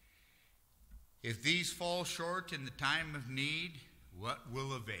 If these fall short in the time of need, what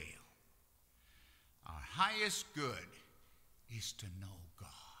will avail? Our highest good is to know God.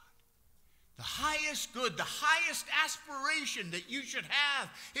 The highest good, the highest aspiration that you should have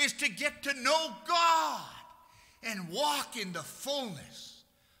is to get to know God and walk in the fullness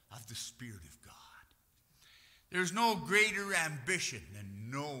of the Spirit of God. There's no greater ambition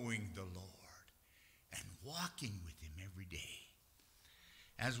than knowing the Lord and walking with Him every day.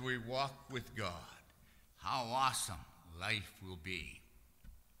 As we walk with God, how awesome life will be.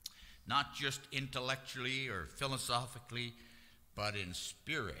 Not just intellectually or philosophically, but in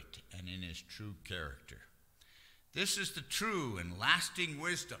spirit and in His true character. This is the true and lasting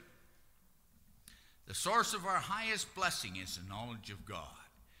wisdom. The source of our highest blessing is the knowledge of God.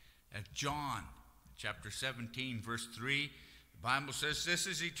 As John chapter 17, verse 3, the Bible says, "This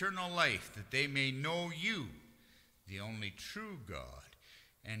is eternal life, that they may know you, the only true God,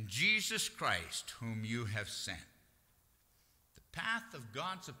 and Jesus Christ, whom you have sent." The path of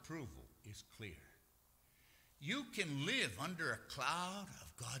God's approval is clear. You can live under a cloud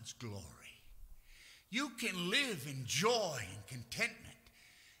of God's glory. You can live in joy and contentment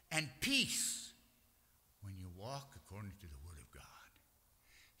and peace when you walk according to the Word of God.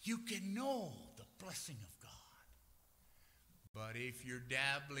 You can know the blessing of God. But if you're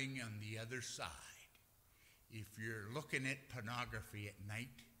dabbling on the other side, if you're looking at pornography at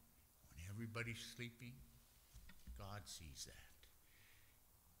night when everybody's sleeping, God sees that.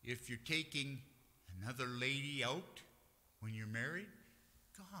 If you're taking another lady out when you're married,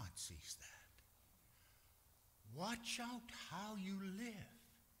 God sees that. Watch out how you live.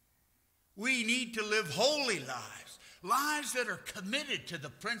 We need to live holy lives, lives that are committed to the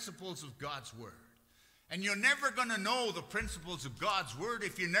principles of God's Word. And you're never going to know the principles of God's Word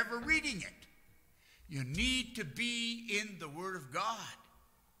if you're never reading it. You need to be in the Word of God.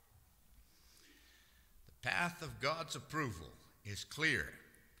 The path of God's approval is clear.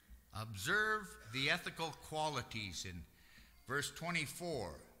 Observe the ethical qualities in verse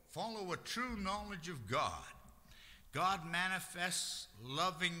 24. Follow a true knowledge of God. God manifests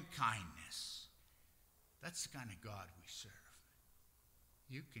loving kindness. That's the kind of God we serve.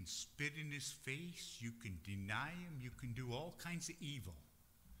 You can spit in His face. You can deny Him. You can do all kinds of evil.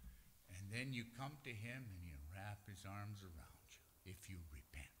 And then you come to Him and He'll wrap His arms around you if you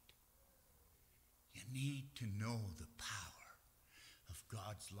repent. You need to know the power of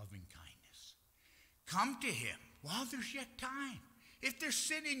God's loving kindness. Come to Him while there's yet time. If there's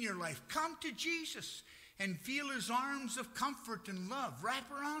sin in your life, come to Jesus and feel His arms of comfort and love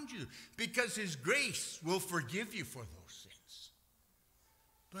wrap around you, because His grace will forgive you for those sins.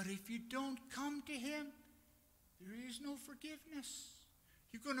 But if you don't come to Him, there is no forgiveness.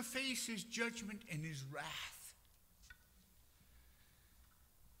 You're going to face His judgment and His wrath.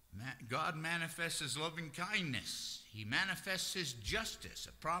 God manifests his loving kindness. He manifests his justice,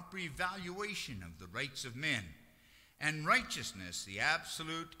 a proper evaluation of the rights of men, and righteousness, the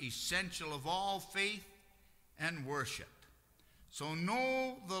absolute essential of all faith and worship. So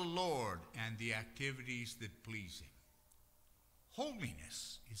know the Lord and the activities that please him.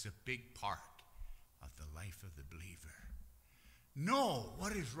 Holiness is a big part of the life of the believer. Know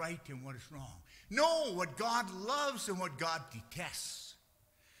what is right and what is wrong. Know what God loves and what God detests.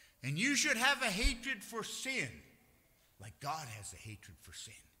 And you should have a hatred for sin like God has a hatred for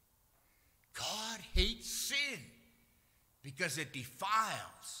sin. God hates sin because it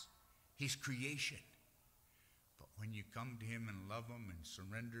defiles his creation. But when you come to him and love him and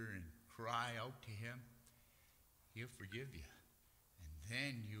surrender and cry out to him, he'll forgive you. And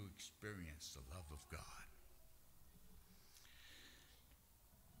then you experience the love of God.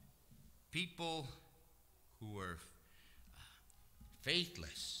 People who are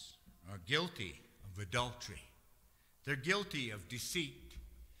faithless are guilty of adultery. They're guilty of deceit.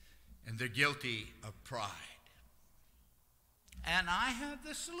 And they're guilty of pride. And I have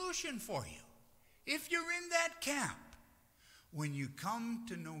the solution for you. If you're in that camp, when you come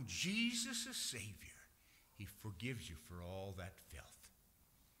to know Jesus as Savior, he forgives you for all that filth.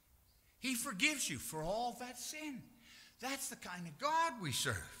 He forgives you for all that sin. That's the kind of God we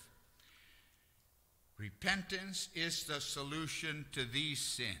serve. Repentance is the solution to these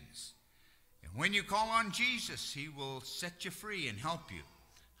sins. And when you call on Jesus, he will set you free and help you.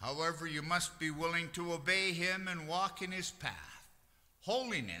 However, you must be willing to obey him and walk in his path.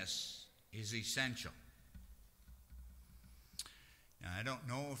 Holiness is essential. Now, I don't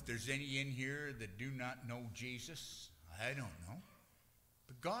know if there's any in here that do not know Jesus. I don't know.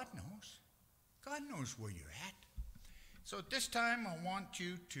 But God knows. God knows where you're at. So at this time, I want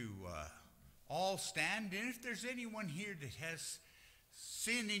you to all stand. And if there's anyone here that has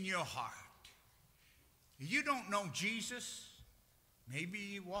sin in your heart, you don't know Jesus, maybe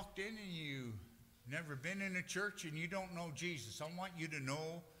you walked in and you've never been in a church and you don't know Jesus. I want you to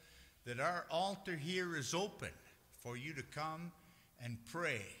know that our altar here is open for you to come and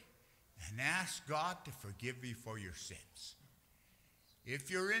pray and ask God to forgive you for your sins. If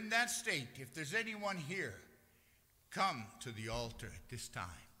you're in that state, if there's anyone here, come to the altar at this time.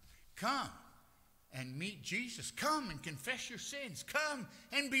 Come and meet Jesus. Come and confess your sins. Come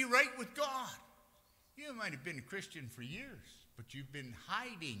and be right with God. You might have been a Christian for years, but you've been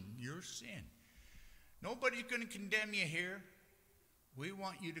hiding your sin. Nobody's going to condemn you here. We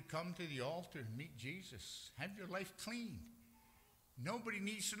want you to come to the altar and meet Jesus. Have your life clean. Nobody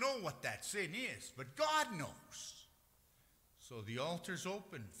needs to know what that sin is, but God knows. So the altar's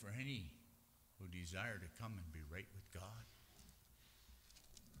open for any who desire to come and be right with God.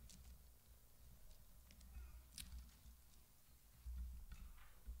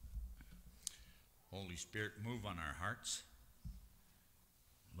 Holy Spirit, move on our hearts.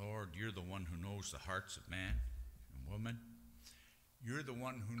 Lord, you're the one who knows the hearts of man and woman. You're the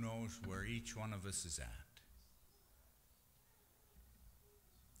one who knows where each one of us is at.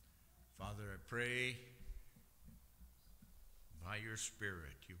 Father, I pray by your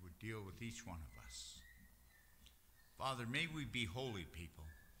Spirit you would deal with each one of us. Father, may we be holy people,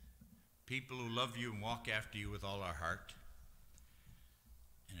 people who love you and walk after you with all our heart.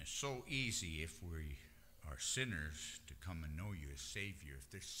 And it's so easy if we are sinners to come and know you as Savior.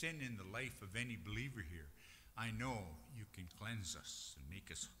 If there's sin in the life of any believer here, I know you can cleanse us and make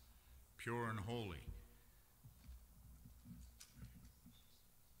us pure and holy.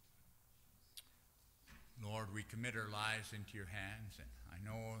 Lord, we commit our lives into your hands, and I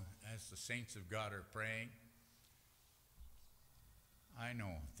know as the saints of God are praying, I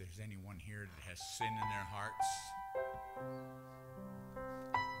know if there's anyone here that has sin in their hearts,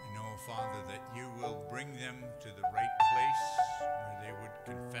 I know, Father, that you will bring them to the right place where they would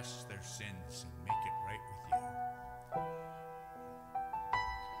confess their sins and make it right with you.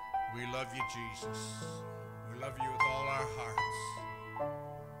 We love you, Jesus. We love you with all our hearts.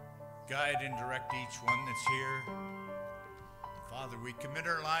 Guide and direct each one that's here. Father, we commit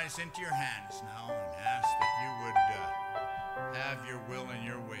our lives into your hands now and ask that you would have your will and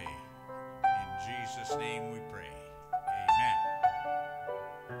your way. In Jesus' name we pray. Amen.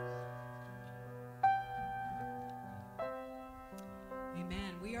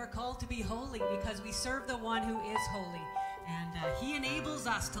 Amen. We are called to be holy because we serve the one who is holy. And he enables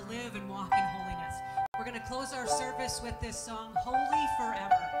us to live and walk in holiness. We're going to close our service with this song, Holy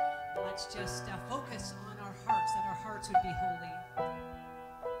Forever. Let's just focus on our hearts, that our hearts would be holy.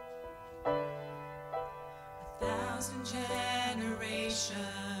 1,000 generations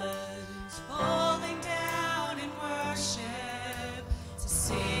falling down in worship to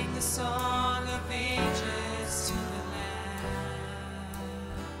sing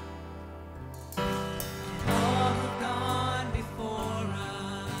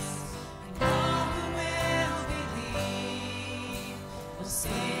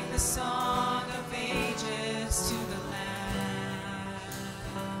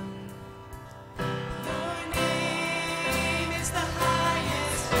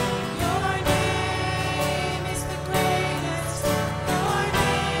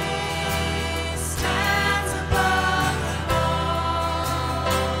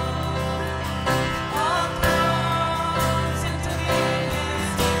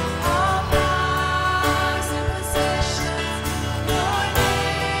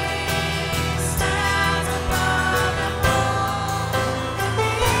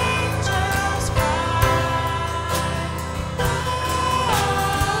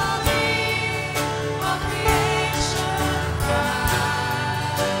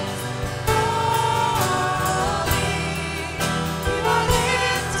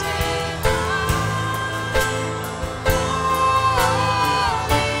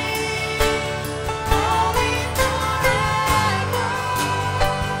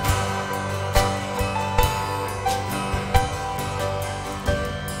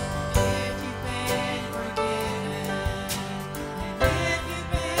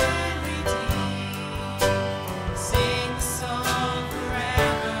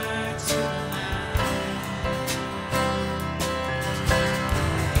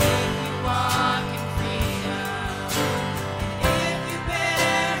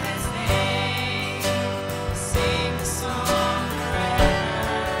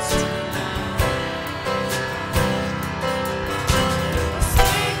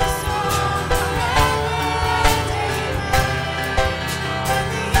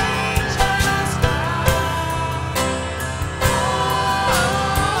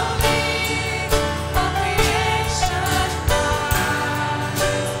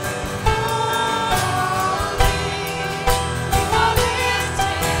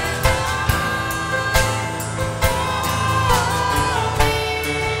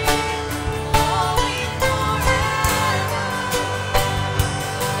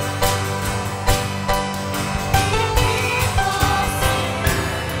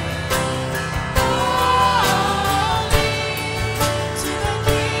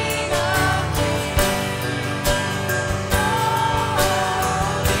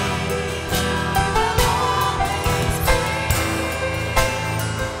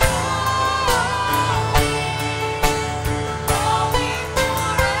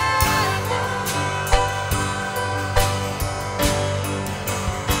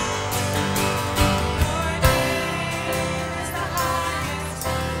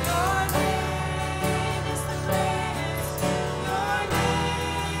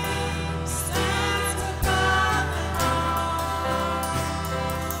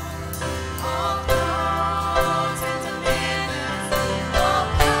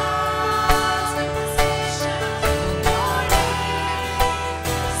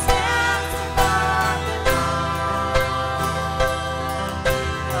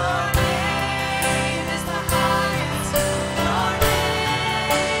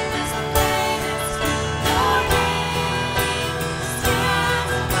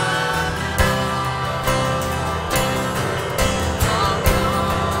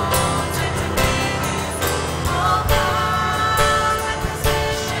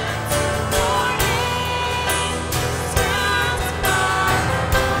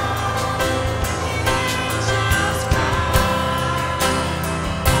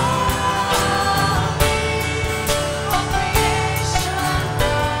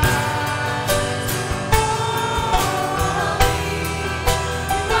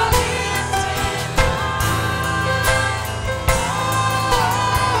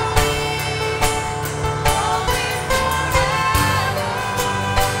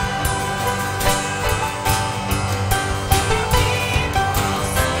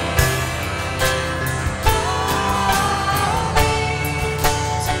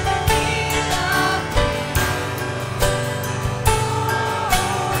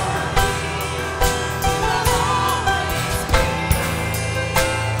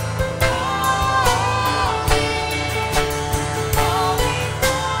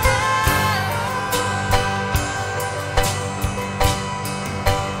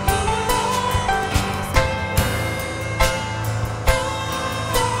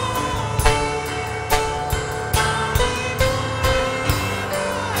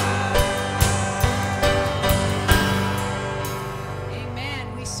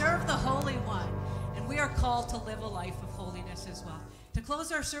are called to live a life of holiness as well. To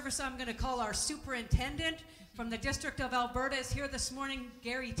close our service, I'm going to call our superintendent from the District of Alberta is here this morning,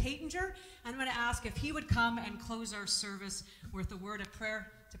 Gary Tattinger. I'm going to ask if he would come and close our service with a word of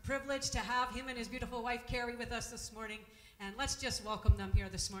prayer. It's a privilege to have him and his beautiful wife, Carrie, with us this morning. And let's just welcome them here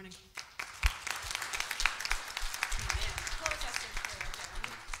this morning.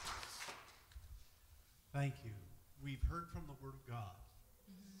 Thank you. We've heard from the Word of God.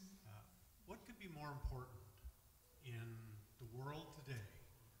 What could be more important in the world today,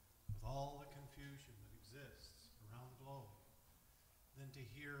 with all the confusion that exists around the globe, than to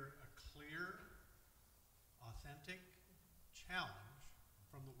hear a clear, authentic challenge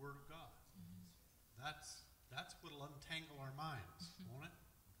from the Word of God? That's what'll untangle our minds, won't it?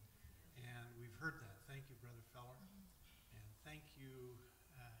 And we've heard that. Thank you, Brother Feller. And thank you,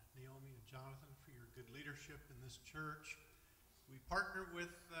 Naomi and Jonathan, for your good leadership in this church. We partner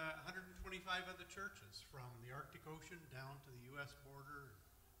with 125 other churches from the Arctic Ocean down to the U.S. border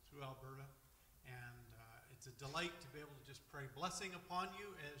through Alberta. And it's a delight to be able to just pray blessing upon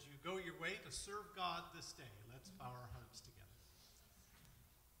you as you go your way to serve God this day. Let's bow our hearts together.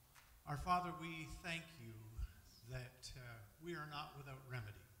 Our Father, we thank you that we are not without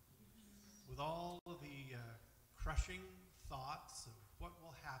remedy. With all of the crushing thoughts of what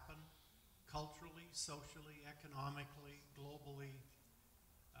will happen culturally, socially, economically, globally,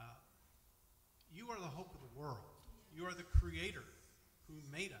 you are the hope of the world. You are the creator who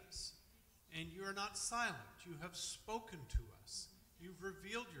made us. And you are not silent. You have spoken to us. You've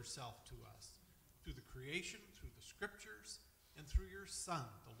revealed yourself to us through the creation, through the scriptures, and through your Son,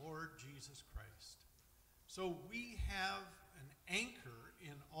 the Lord Jesus Christ. So we have an anchor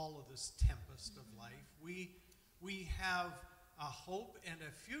in all of this tempest of life. We have a hope and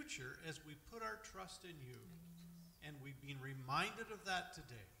a future as we put our trust in you. And we've been reminded of that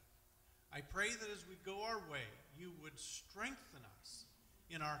today. I pray that as we go our way, you would strengthen us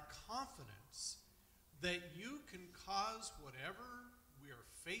in our confidence that you can cause whatever we are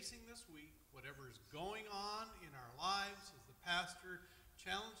facing this week, whatever is going on in our lives, as the pastor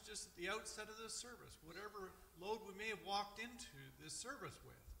challenged us at the outset of this service, whatever load we may have walked into this service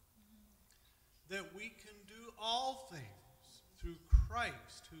with, that we can do all things through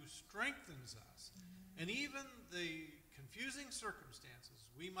Christ who strengthens us. And even the confusing circumstances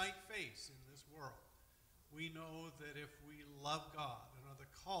we might face in this world, we know that if we love God and are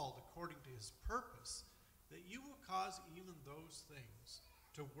called according to his purpose, that you will cause even those things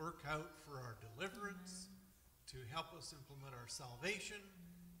to work out for our deliverance, to help us implement our salvation,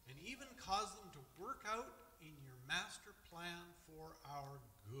 and even cause them to work out in your master plan for our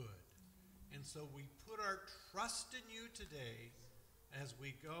good. And so we put our trust in you today as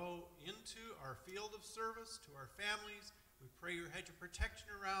we go into our field of service, to our families. We pray your hedge of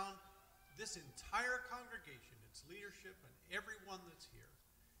protection around this entire congregation, its leadership, and everyone that's here.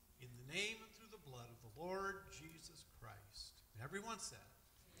 In the name and through the blood of the Lord Jesus Christ. And everyone said,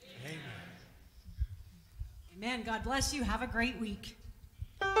 Amen. Amen. God bless you. Have a great week.